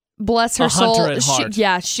 bless her soul. Hunter at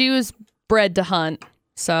heart. She was bred to hunt.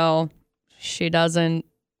 So she doesn't.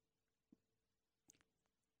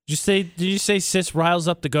 Did you say Sis riles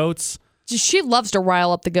up the goats? She loves to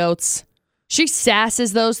rile up the goats. She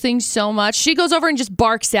sasses those things so much. She goes over and just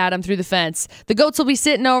barks at them through the fence. The goats will be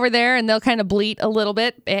sitting over there and they'll kind of bleat a little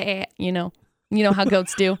bit. You know how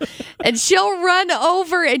goats do. And she'll run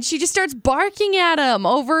over and she just starts barking at them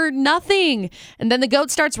over nothing. And then the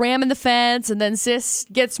goat starts ramming the fence and then Sis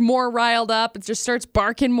gets more riled up and just starts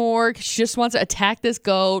barking more. She just wants to attack this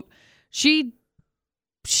goat. She's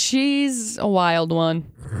a wild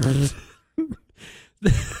one.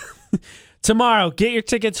 Tomorrow, get your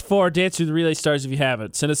tickets for Dance Through the Relay Stars if you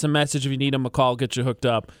haven't. Send us a message if you need them. McCall, get you hooked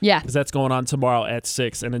up. Yeah. Because that's going on tomorrow at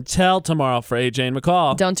 6. And until tomorrow for AJ and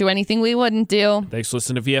McCall. Don't do anything we wouldn't do. Thanks for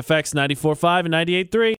listening to VFX 94.5 and 98.3.